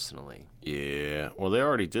personally. Yeah. Well, they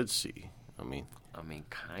already did see. I mean,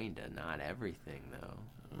 kinda. Not everything, though.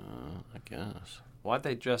 I guess. Why'd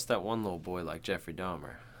they dress that one little boy like Jeffrey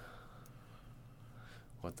Dahmer?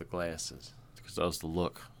 With the glasses. Because that was the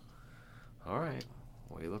look. All right.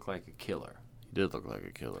 Well, he looked like a killer. He did look like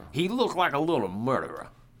a killer. He looked like a little murderer.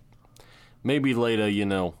 Maybe later,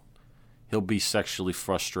 he'll be sexually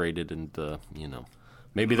frustrated and,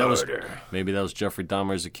 maybe that was Jeffrey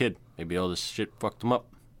Dahmer as a kid. Maybe all this shit fucked him up.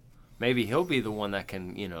 Maybe he'll be the one that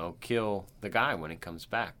can, kill the guy when he comes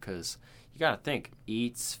back. Because you got to think,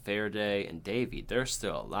 Eats, Faraday, and Davy, they're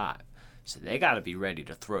still alive. So they got to be ready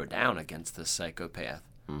to throw down against this psychopath.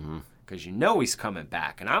 Mm-hmm. Because he's coming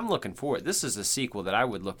back. And I'm looking forward. This is a sequel that I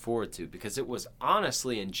would look forward to because it was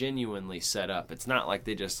honestly and genuinely set up. It's not like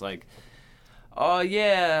they just oh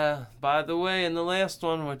yeah, by the way, in the last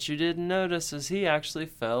one, what you didn't notice is he actually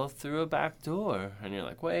fell through a back door. And you're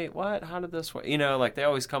like, wait, what? How did this work? You know, like they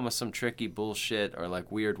always come with some tricky bullshit or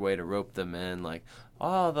like weird way to rope them in. Like,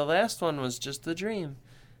 oh, the last one was just a dream.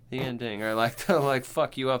 The ending. Or like to like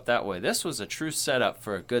fuck you up that way. This was a true setup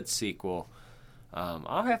for a good sequel.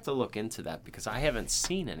 I'll have to look into that because I haven't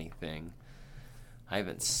seen anything.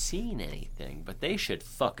 But they should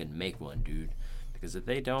fucking make one, dude. Because if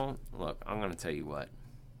they don't, look, I'm going to tell you what.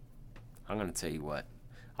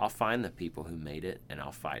 I'll find the people who made it, and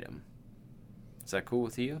I'll fight them. Is that cool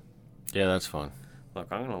with you? Yeah, that's fun. Look,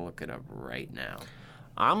 I'm going to look it up right now.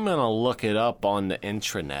 I'm going to look it up on the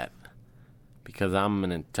intranet because I'm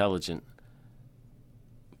an intelligent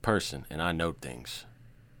person, and I know things.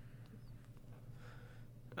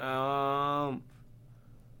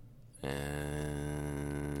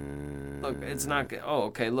 Look, it's not good. Oh,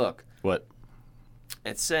 okay, look. What?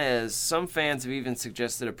 It says, some fans have even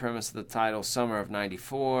suggested a premise of the title, Summer of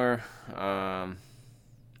 94. I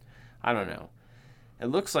don't know. It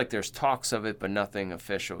looks like there's talks of it, but nothing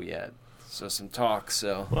official yet. So some talks,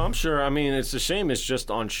 so... Well, I'm sure. I mean, it's a shame it's just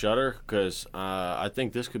on Shudder, because I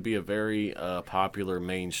think this could be a very popular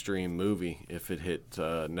mainstream movie if it hit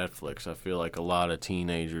Netflix. I feel like a lot of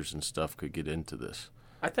teenagers and stuff could get into this.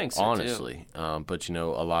 I think so, honestly. But, you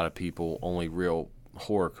know, a lot of people, only real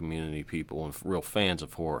horror community people and real fans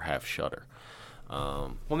of horror have Shudder.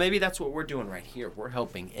 Well, maybe that's what we're doing right here. We're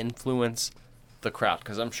helping influence the crowd,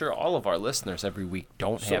 because I'm sure all of our listeners every week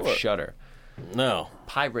don't have Shudder. No.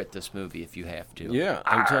 Pirate this movie if you have to. Yeah,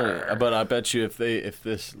 I'm telling you. But I bet you if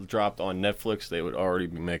this dropped on Netflix, they would already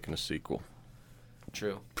be making a sequel.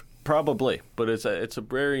 True. Probably, but it's a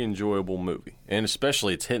very enjoyable movie, and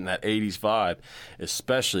especially it's hitting that 80s vibe,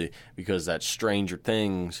 especially because that Stranger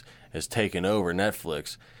Things has taken over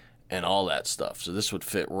Netflix and all that stuff. So this would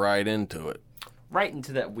fit right into it. Right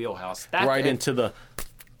into that wheelhouse. Into the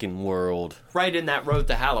fucking world. Right in that road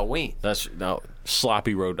to Halloween.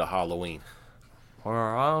 Sloppy road to Halloween.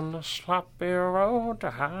 We're on the sloppy road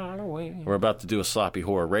to Halloween. We're about to do a sloppy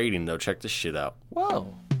horror rating, though. Check this shit out.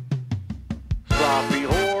 Whoa. Sloppy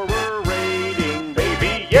horror rating,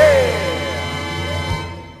 baby, yeah!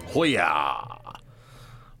 Hoya!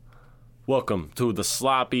 Welcome to the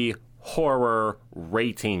sloppy horror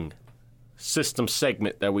rating system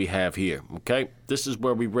segment that we have here, okay? This is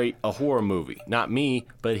where we rate a horror movie. Not me,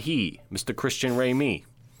 but he, Mr. Christian Raimi.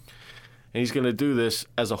 And he's going to do this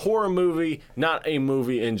as a horror movie, not a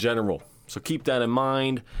movie in general. So keep that in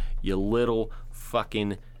mind, you little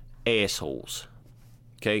fucking assholes.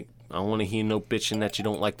 Okay? I don't want to hear no bitching that you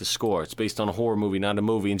don't like the score. It's based on a horror movie, not a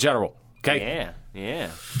movie in general. Okay?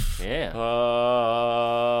 Yeah.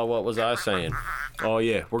 What was I saying? Oh,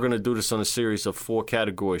 yeah. We're going to do this on a series of 4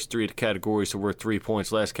 categories. 3 of the categories are worth 3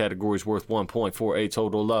 points. Last category is worth 1 point for a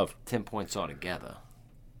total of 10 points altogether.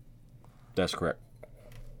 That's correct.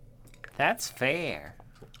 That's fair.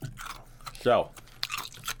 So,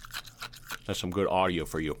 that's some good audio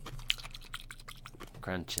for you.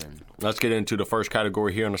 Crunching. Let's get into the first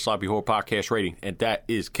category here on the Sloppy Horror Podcast rating, and that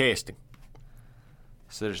is casting.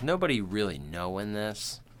 So there's nobody really knowing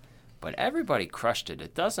this, but everybody crushed it.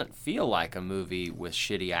 It doesn't feel like a movie with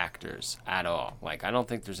shitty actors at all. Like, I don't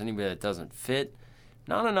think there's anybody that doesn't fit.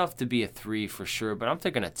 Not enough to be a 3 for sure, but I'm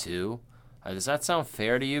thinking a 2. Does that sound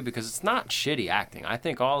fair to you? Because it's not shitty acting. I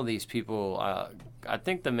think all of these people, I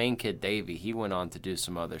think the main kid, Davey, he went on to do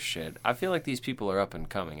some other shit. I feel like these people are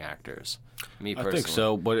up-and-coming actors. Me personally. I think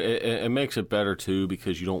so, but it makes it better, too,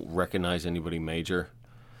 because you don't recognize anybody major.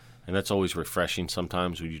 And that's always refreshing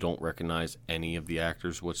sometimes when you don't recognize any of the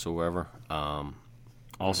actors whatsoever.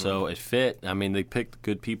 Also, it fit. I mean, they picked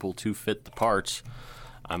good people to fit the parts.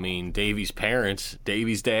 I mean, Davey's parents,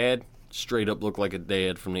 Davey's dad, straight up looked like a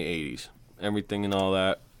dad from the 80s. Everything and all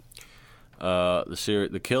that.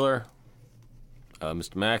 The killer,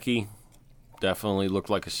 Mr. Mackey, definitely looked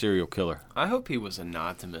like a serial killer. I hope he was a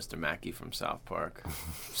nod to Mr. Mackey from South Park.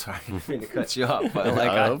 Sorry, I didn't mean to cut you off, but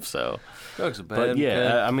I hope so. But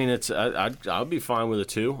yeah, I mean, I'll be fine with it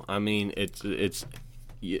too. I mean,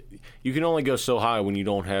 you can only go so high when you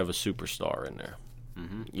don't have a superstar in there.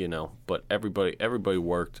 Mm-hmm. You know, but everybody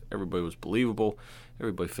worked. Everybody was believable.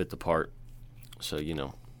 Everybody fit the part. So, you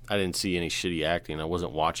know, I didn't see any shitty acting. I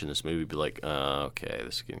wasn't watching this movie be like, okay,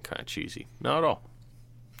 this is getting kind of cheesy. Not at all.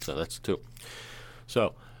 So that's 2.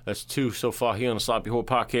 So that's 2 so far here on the Sloppy Horror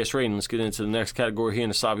Podcast rating. Let's get into the next category here in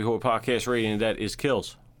the Sloppy Horror Podcast rating, and that is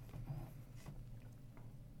kills.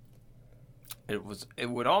 It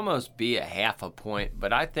would almost be a half a point,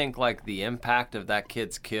 but I think like the impact of that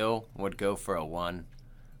kid's kill would go for a 1,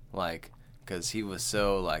 like because he was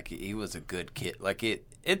so like he was a good kid. Like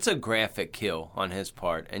it's a graphic kill on his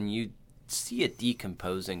part, and you see a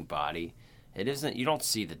decomposing body. It isn't. You don't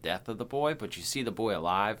see the death of the boy, but you see the boy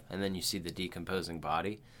alive, and then you see the decomposing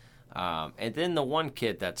body. And then the one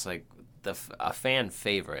kid that's like a fan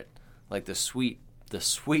favorite, like the sweet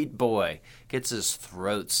boy, gets his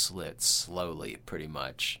throat slit slowly, pretty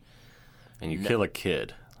much. And you kill a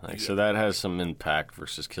kid. So that has some impact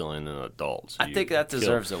versus killing an adult. So I think that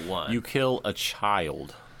deserves a 1. You kill a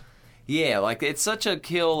child. Yeah, like it's such a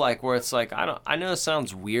kill, like where it's like I know it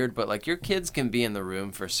sounds weird, but like your kids can be in the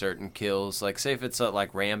room for certain kills. Like say if it's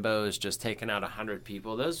like Rambo is just taking out 100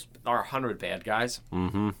 people, those are 100 bad guys.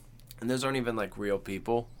 Mm-hmm. And those aren't even like real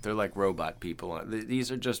people; they're like robot people.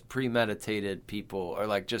 These are just premeditated people, or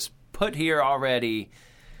like just put here already,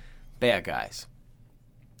 bad guys.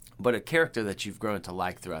 But a character that you've grown to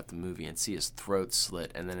like throughout the movie and see his throat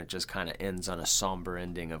slit, and then it just kind of ends on a somber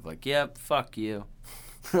ending of like, yep, fuck you.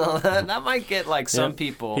 That might get like some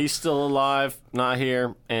people. He's still alive, not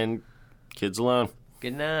here, and kids alone.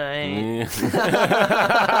 Good night.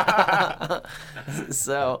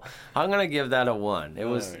 So I'm gonna give that a 1. It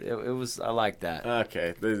was. Right. It was. I like that.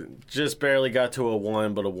 Okay, just barely got to a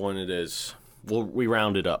 1, but a 1 it is. We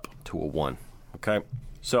round it up to a 1. Okay,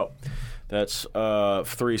 so. That's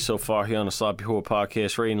 3 so far here on the Sloppy Horror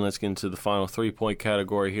Podcast rating. Let's get into the final 3-point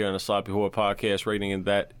category here on the Sloppy Horror Podcast rating, and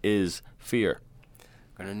that is fear.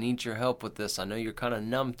 I'm going to need your help with this. I know you're kind of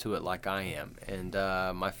numb to it like I am. And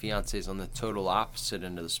my fiance is on the total opposite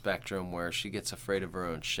end of the spectrum where she gets afraid of her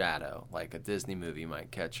own shadow. Like a Disney movie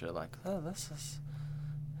might catch her like, oh, this is...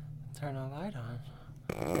 turn a light on.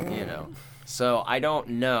 You know. So I don't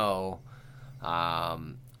know...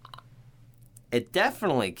 It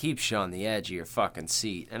definitely keeps you on the edge of your fucking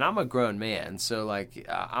seat. And I'm a grown man, so, like,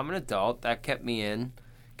 I'm an adult. That kept me on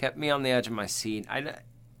the edge of my seat.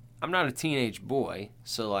 I'm not a teenage boy,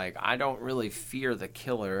 so, like, I don't really fear the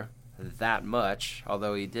killer that much,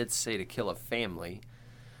 although he did say to kill a family.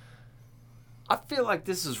 I feel like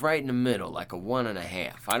this is right in the middle, like a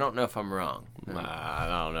 1.5. I don't know if I'm wrong. I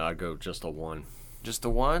don't know. I'd go just a 1. Just a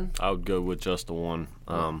 1? I would go with just a 1.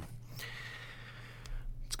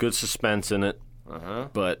 It's good suspense in it,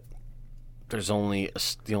 but there's the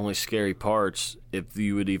only scary parts, if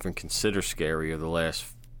you would even consider scary, are the last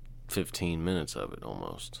 15 minutes of it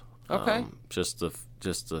almost. Okay. Just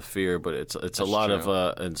the fear, but it's a lot true.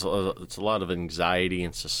 of it's a lot of anxiety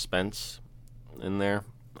and suspense in there.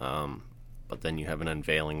 But then you have an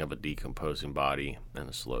unveiling of a decomposing body and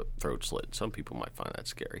a throat slit. Some people might find that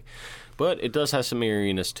scary. But it does have some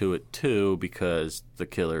eeriness to it, too, because the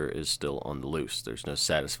killer is still on the loose. There's no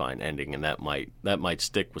satisfying ending, and that might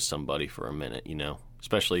stick with somebody for a minute, you know,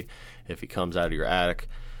 especially if he comes out of your attic.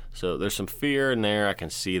 So there's some fear in there. I can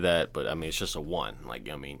see that, but, I mean, it's just a 1. Like,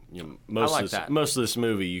 I mean, most of this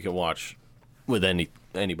movie you can watch with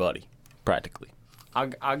anybody, practically.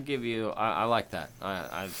 I'll give you. I like that.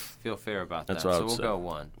 I feel fair about that. That's what I would we'll say. go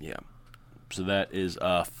 1. Yeah. So that is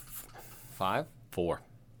 5? 4.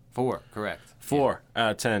 4, correct. 4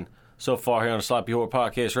 out of 10 so far here on the Sloppy Horror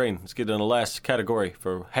Podcast rating. Let's get to the last category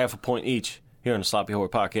for half a point each here on the Sloppy Horror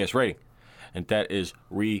Podcast rating, and that is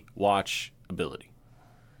rewatchability.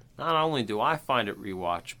 Not only do I find it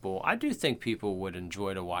rewatchable, I do think people would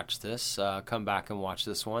enjoy to watch this, come back and watch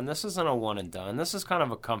this one. This isn't a one and done. This is kind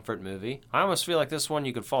of a comfort movie. I almost feel like this one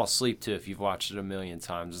you could fall asleep to if you've watched it a million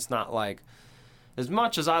times. It's not like, as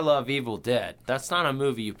much as I love Evil Dead, that's not a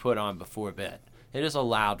movie you put on before bed. It is a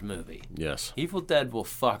loud movie. Yes. Evil Dead will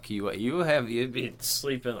fuck you. You'll be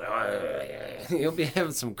sleeping. You'll be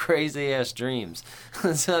having some crazy ass dreams.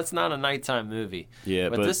 So that's not a nighttime movie. Yeah,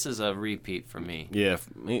 but this is a repeat for me. Yeah,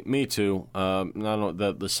 me too.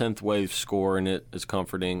 The synthwave score in it is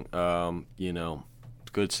comforting. You know,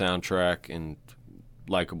 good soundtrack and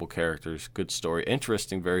likable characters. Good story,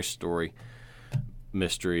 interesting, very story,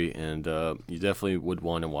 mystery, and you definitely would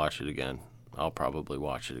want to watch it again. I'll probably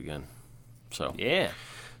watch it again. So yeah.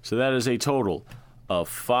 So that is a total of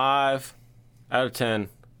 5 out of 10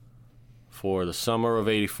 for the summer of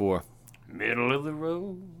 '84. Middle of the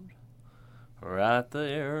road, right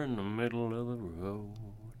there in the middle of the road.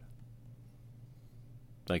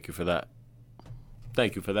 Thank you for that.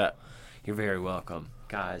 Thank you for that. You're very welcome,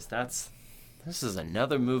 guys. This is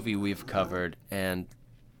another movie we've covered, and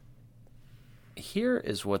here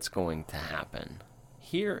is what's going to happen.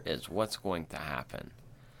 Here is what's going to happen.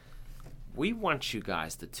 We want you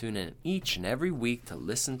guys to tune in each and every week to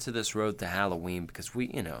listen to this Road to Halloween because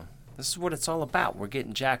this is what it's all about. We're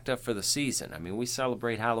getting jacked up for the season. I mean, we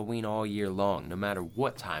celebrate Halloween all year long, no matter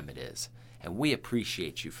what time it is, and we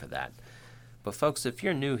appreciate you for that. But folks, if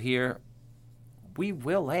you're new here, we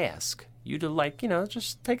will ask you to,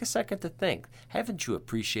 just take a second to think. Haven't you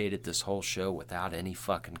appreciated this whole show without any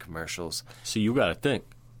fucking commercials? See, you got to think.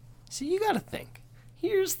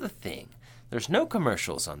 Here's the thing. There's no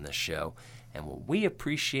commercials on this show, and what we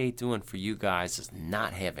appreciate doing for you guys is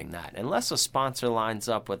not having that. Unless a sponsor lines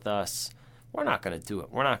up with us, we're not going to do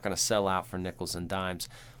it. We're not going to sell out for nickels and dimes.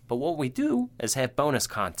 But what we do is have bonus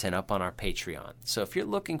content up on our Patreon. So if you're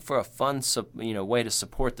looking for a fun, way to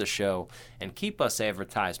support the show and keep us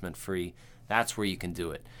advertisement free, that's where you can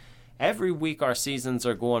do it. Every week our seasons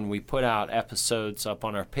are going, we put out episodes up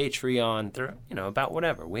on our Patreon. They're, about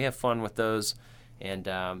whatever. We have fun with those. And,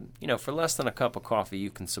 for less than a cup of coffee, you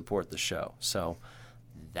can support the show. So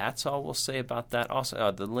that's all we'll say about that.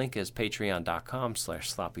 Also, the link is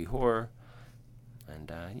patreon.com/sloppyhorror.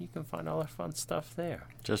 And you can find all our fun stuff there.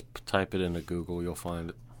 Just type it into Google. You'll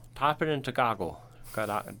find it. Pop it into Goggle.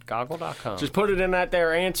 Goggle.com. Just put it in that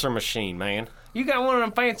there answer machine, man. You got one of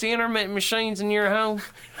them fancy internet machines in your home?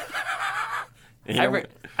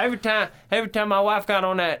 Every time my wife got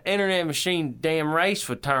on that internet machine, damn race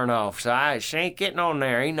would turn off. So she ain't getting on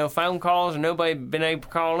there. Ain't no phone calls and nobody been able to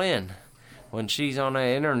call in. When she's on that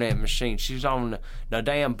internet machine, she's on the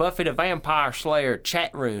damn Buffy the Vampire Slayer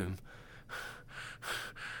chat room.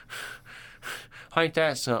 Ain't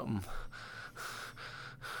that something?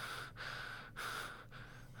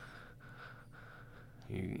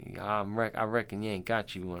 I reckon you ain't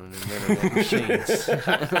got you one of them internet machines.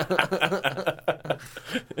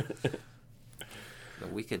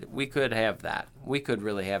 But we could have that. We could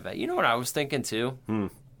really have that. You know what I was thinking too?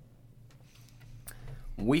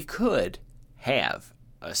 We could have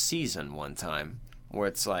a season one time where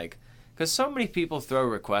it's like, because so many people throw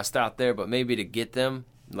requests out there, but maybe to get them,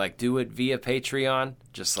 like, do it via Patreon.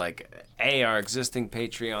 Just like, our existing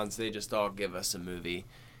Patreons, they just all give us a movie.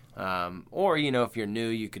 Or, if you're new,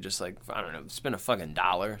 you could just, spend a fucking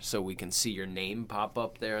 $1 so we can see your name pop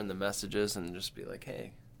up there in the messages and just be like,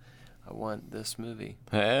 hey, I want this movie.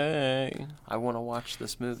 Hey. I want to watch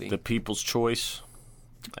this movie. The People's Choice.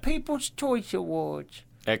 The People's Choice Awards.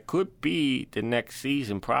 That could be the next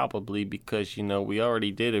season, probably, because, we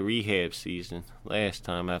already did a rehab season last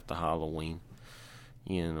time after Halloween.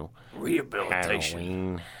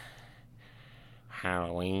 Rehabilitation.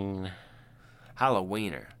 Halloweener.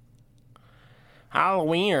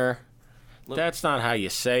 That's not how you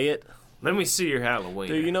say it. Let me see your Halloween.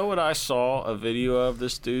 Dude, you know what I saw a video of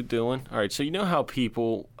this dude doing? All right, so you know how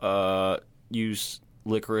people use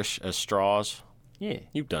licorice as straws? Yeah.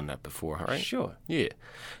 You've done that before, right? Sure. Yeah.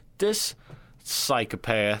 This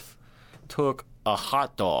psychopath took a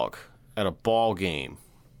hot dog at a ball game,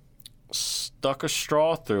 stuck a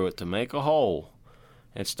straw through it to make a hole,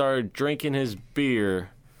 and started drinking his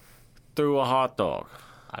beer through a hot dog.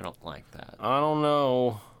 I don't like that. I don't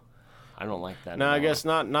know. I don't like that. Now, I guess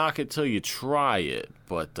not knock it till you try it,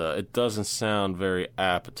 but it doesn't sound very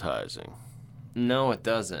appetizing. No, it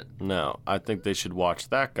doesn't. No, I think they should watch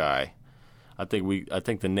that guy. I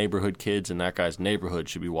think the neighborhood kids in that guy's neighborhood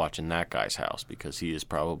should be watching that guy's house because he is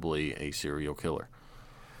probably a serial killer.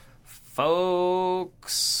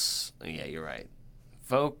 Folks. Yeah, you're right.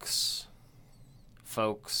 Folks.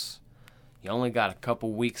 You only got a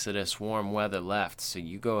couple weeks of this warm weather left, so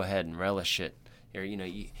you go ahead and relish it. Or,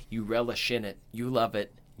 you relish in it. You love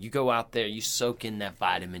it. You go out there, you soak in that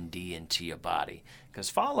vitamin D into your body.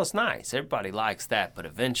 Because fall is nice. Everybody likes that. But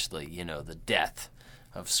eventually, the death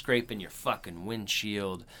of scraping your fucking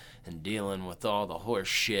windshield and dealing with all the horse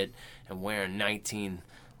shit and wearing 19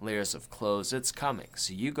 layers of clothes, it's coming.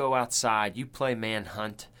 So you go outside, you play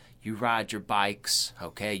manhunt, you ride your bikes,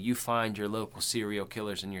 okay? You find your local serial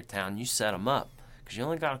killers in your town, you set them up. Because you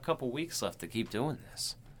only got a couple weeks left to keep doing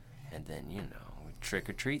this. And then,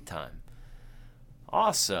 trick-or-treat time.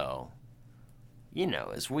 Also,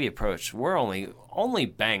 as we approach, we're only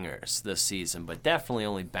bangers this season, but definitely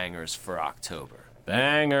only bangers for October.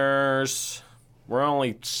 Bangers. We're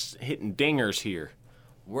only hitting dingers here.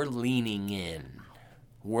 We're leaning in.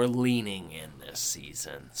 We're leaning in this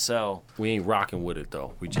season. So we ain't rocking with it,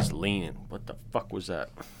 though. We just leaning. What the fuck was that?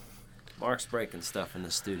 Mark's breaking stuff in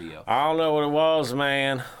the studio. I don't know what it was,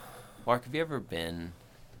 man. Mark, have you ever been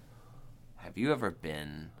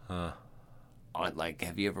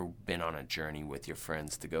on a journey with your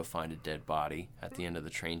friends to go find a dead body at the end of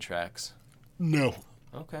the train tracks? No.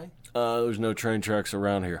 Okay. There's no train tracks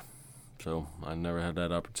around here, so I never had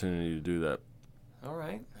that opportunity to do that. All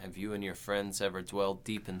right. Have you and your friends ever dwelled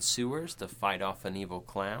deep in sewers to fight off an evil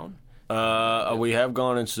clown? We have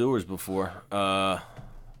gone in sewers before, but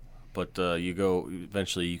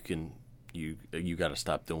eventually you got to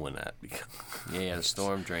stop doing that. Yeah, the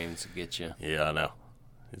storm drains will get you. Yeah, I know.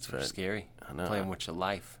 It's very scary. I know. Playing with your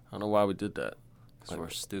life. I don't know why we did that. Because we're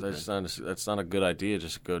stupid. That's not a good idea.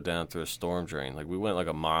 Just to go down through a storm drain. Like we went like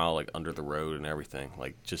a mile like under the road and everything.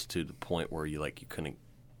 Like just to the point where you couldn't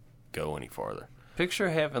go any farther. Picture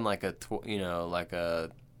having like a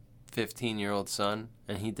 15-year-old son,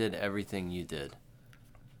 and he did everything you did.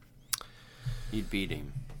 You'd beat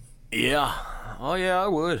him. Yeah. Oh yeah, I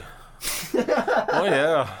would. Oh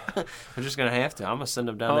yeah. I'm just gonna have to. I'm gonna send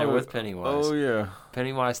him down there with Pennywise. Oh yeah.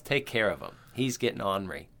 Pennywise, take care of him. He's getting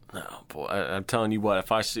ornery. No, boy. I'm telling you what.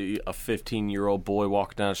 If I see a 15-year-old boy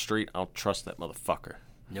walking down the street, I'll trust that motherfucker.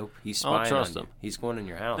 Nope. He's spying trust on him. you. He's going in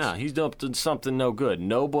your house. No, he's up to something no good.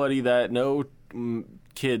 No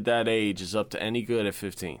kid that age is up to any good at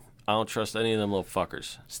 15. I don't trust any of them little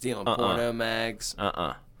fuckers. Stealing porno mags.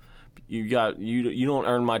 You don't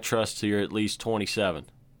earn my trust till you're at least 27.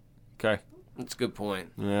 Okay? That's a good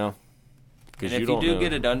point. Yeah. And if you do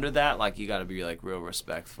get it under that, like, you got to be, like, real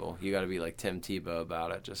respectful. You got to be like Tim Tebow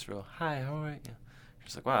about it. Just real, hi, how are you?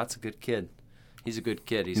 Just like, wow, that's a good kid. He's a good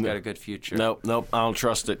kid. He's got a good future. Nope. I don't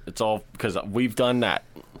trust it. It's all because we've done that.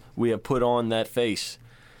 We have put on that face.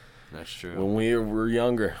 That's true. When we were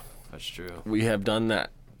younger. That's true. We have done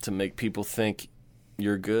that to make people think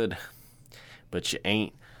you're good. But you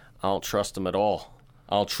ain't. I don't trust them at all.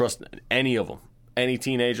 I don't trust any of them. Any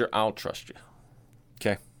teenager, I'll trust you.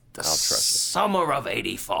 Okay? I'll trust you. Summer of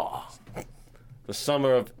 '84. The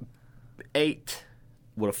summer of 8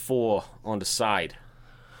 with a 4 on the side.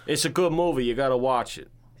 It's a good movie. You got to watch it.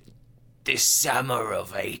 The summer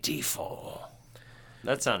of '84.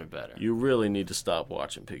 That sounded better. You really need to stop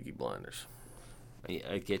watching Peaky Blinders.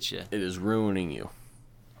 I get you. It is ruining you.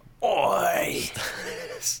 Oi!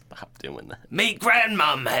 Stop doing that. Me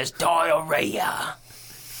grandmum has diarrhea.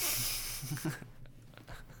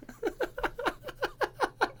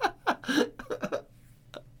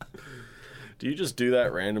 Do you just do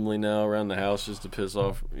that randomly now around the house just to piss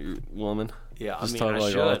off your woman? Yeah, just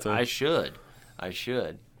I should.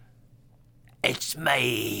 It's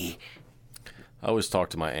me. I always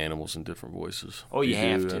talk to my animals in different voices. Oh, you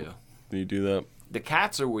have to. Do you do that? The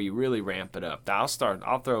cats are where you really ramp it up. I'll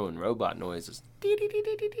throw in robot noises. Well,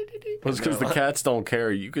 it's because the cats don't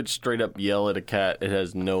care. You could straight up yell at a cat. It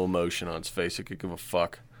has no emotion on its face. It could give a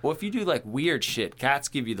fuck. Well, if you do like weird shit, cats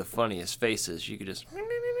give you the funniest faces. You could just...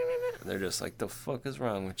 They're just like, the fuck is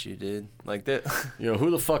wrong with you, dude? Like that. You know, who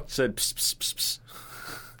the fuck said pss, pss, pss, pss?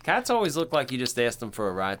 Cats always look like you just asked them for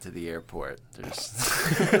a ride to the airport. They're just...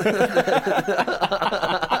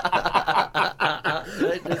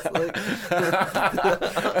 They just like...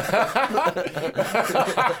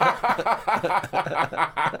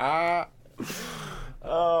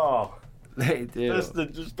 Oh. They do.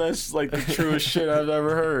 That's like the truest shit I've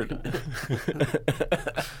ever heard.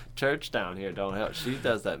 Church down here don't help. She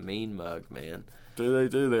does that mean mug, man. They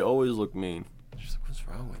do. They always look mean. She's like, what's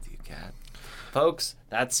wrong with you, cat? Folks,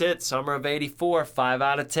 that's it. Summer of '84, 5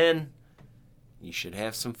 out of 10. You should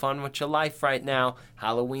have some fun with your life right now.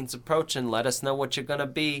 Halloween's approaching. Let us know what you're going to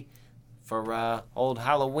be for old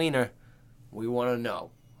Halloweener. We want to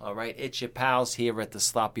know. All right, it's your pals here at the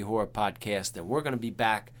Sloppy Horror Podcast, and we're going to be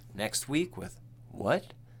back next week with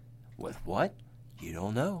what? With what? You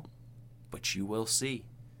don't know, but you will see.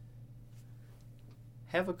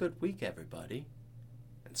 Have a good week, everybody,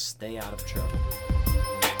 and stay out of trouble.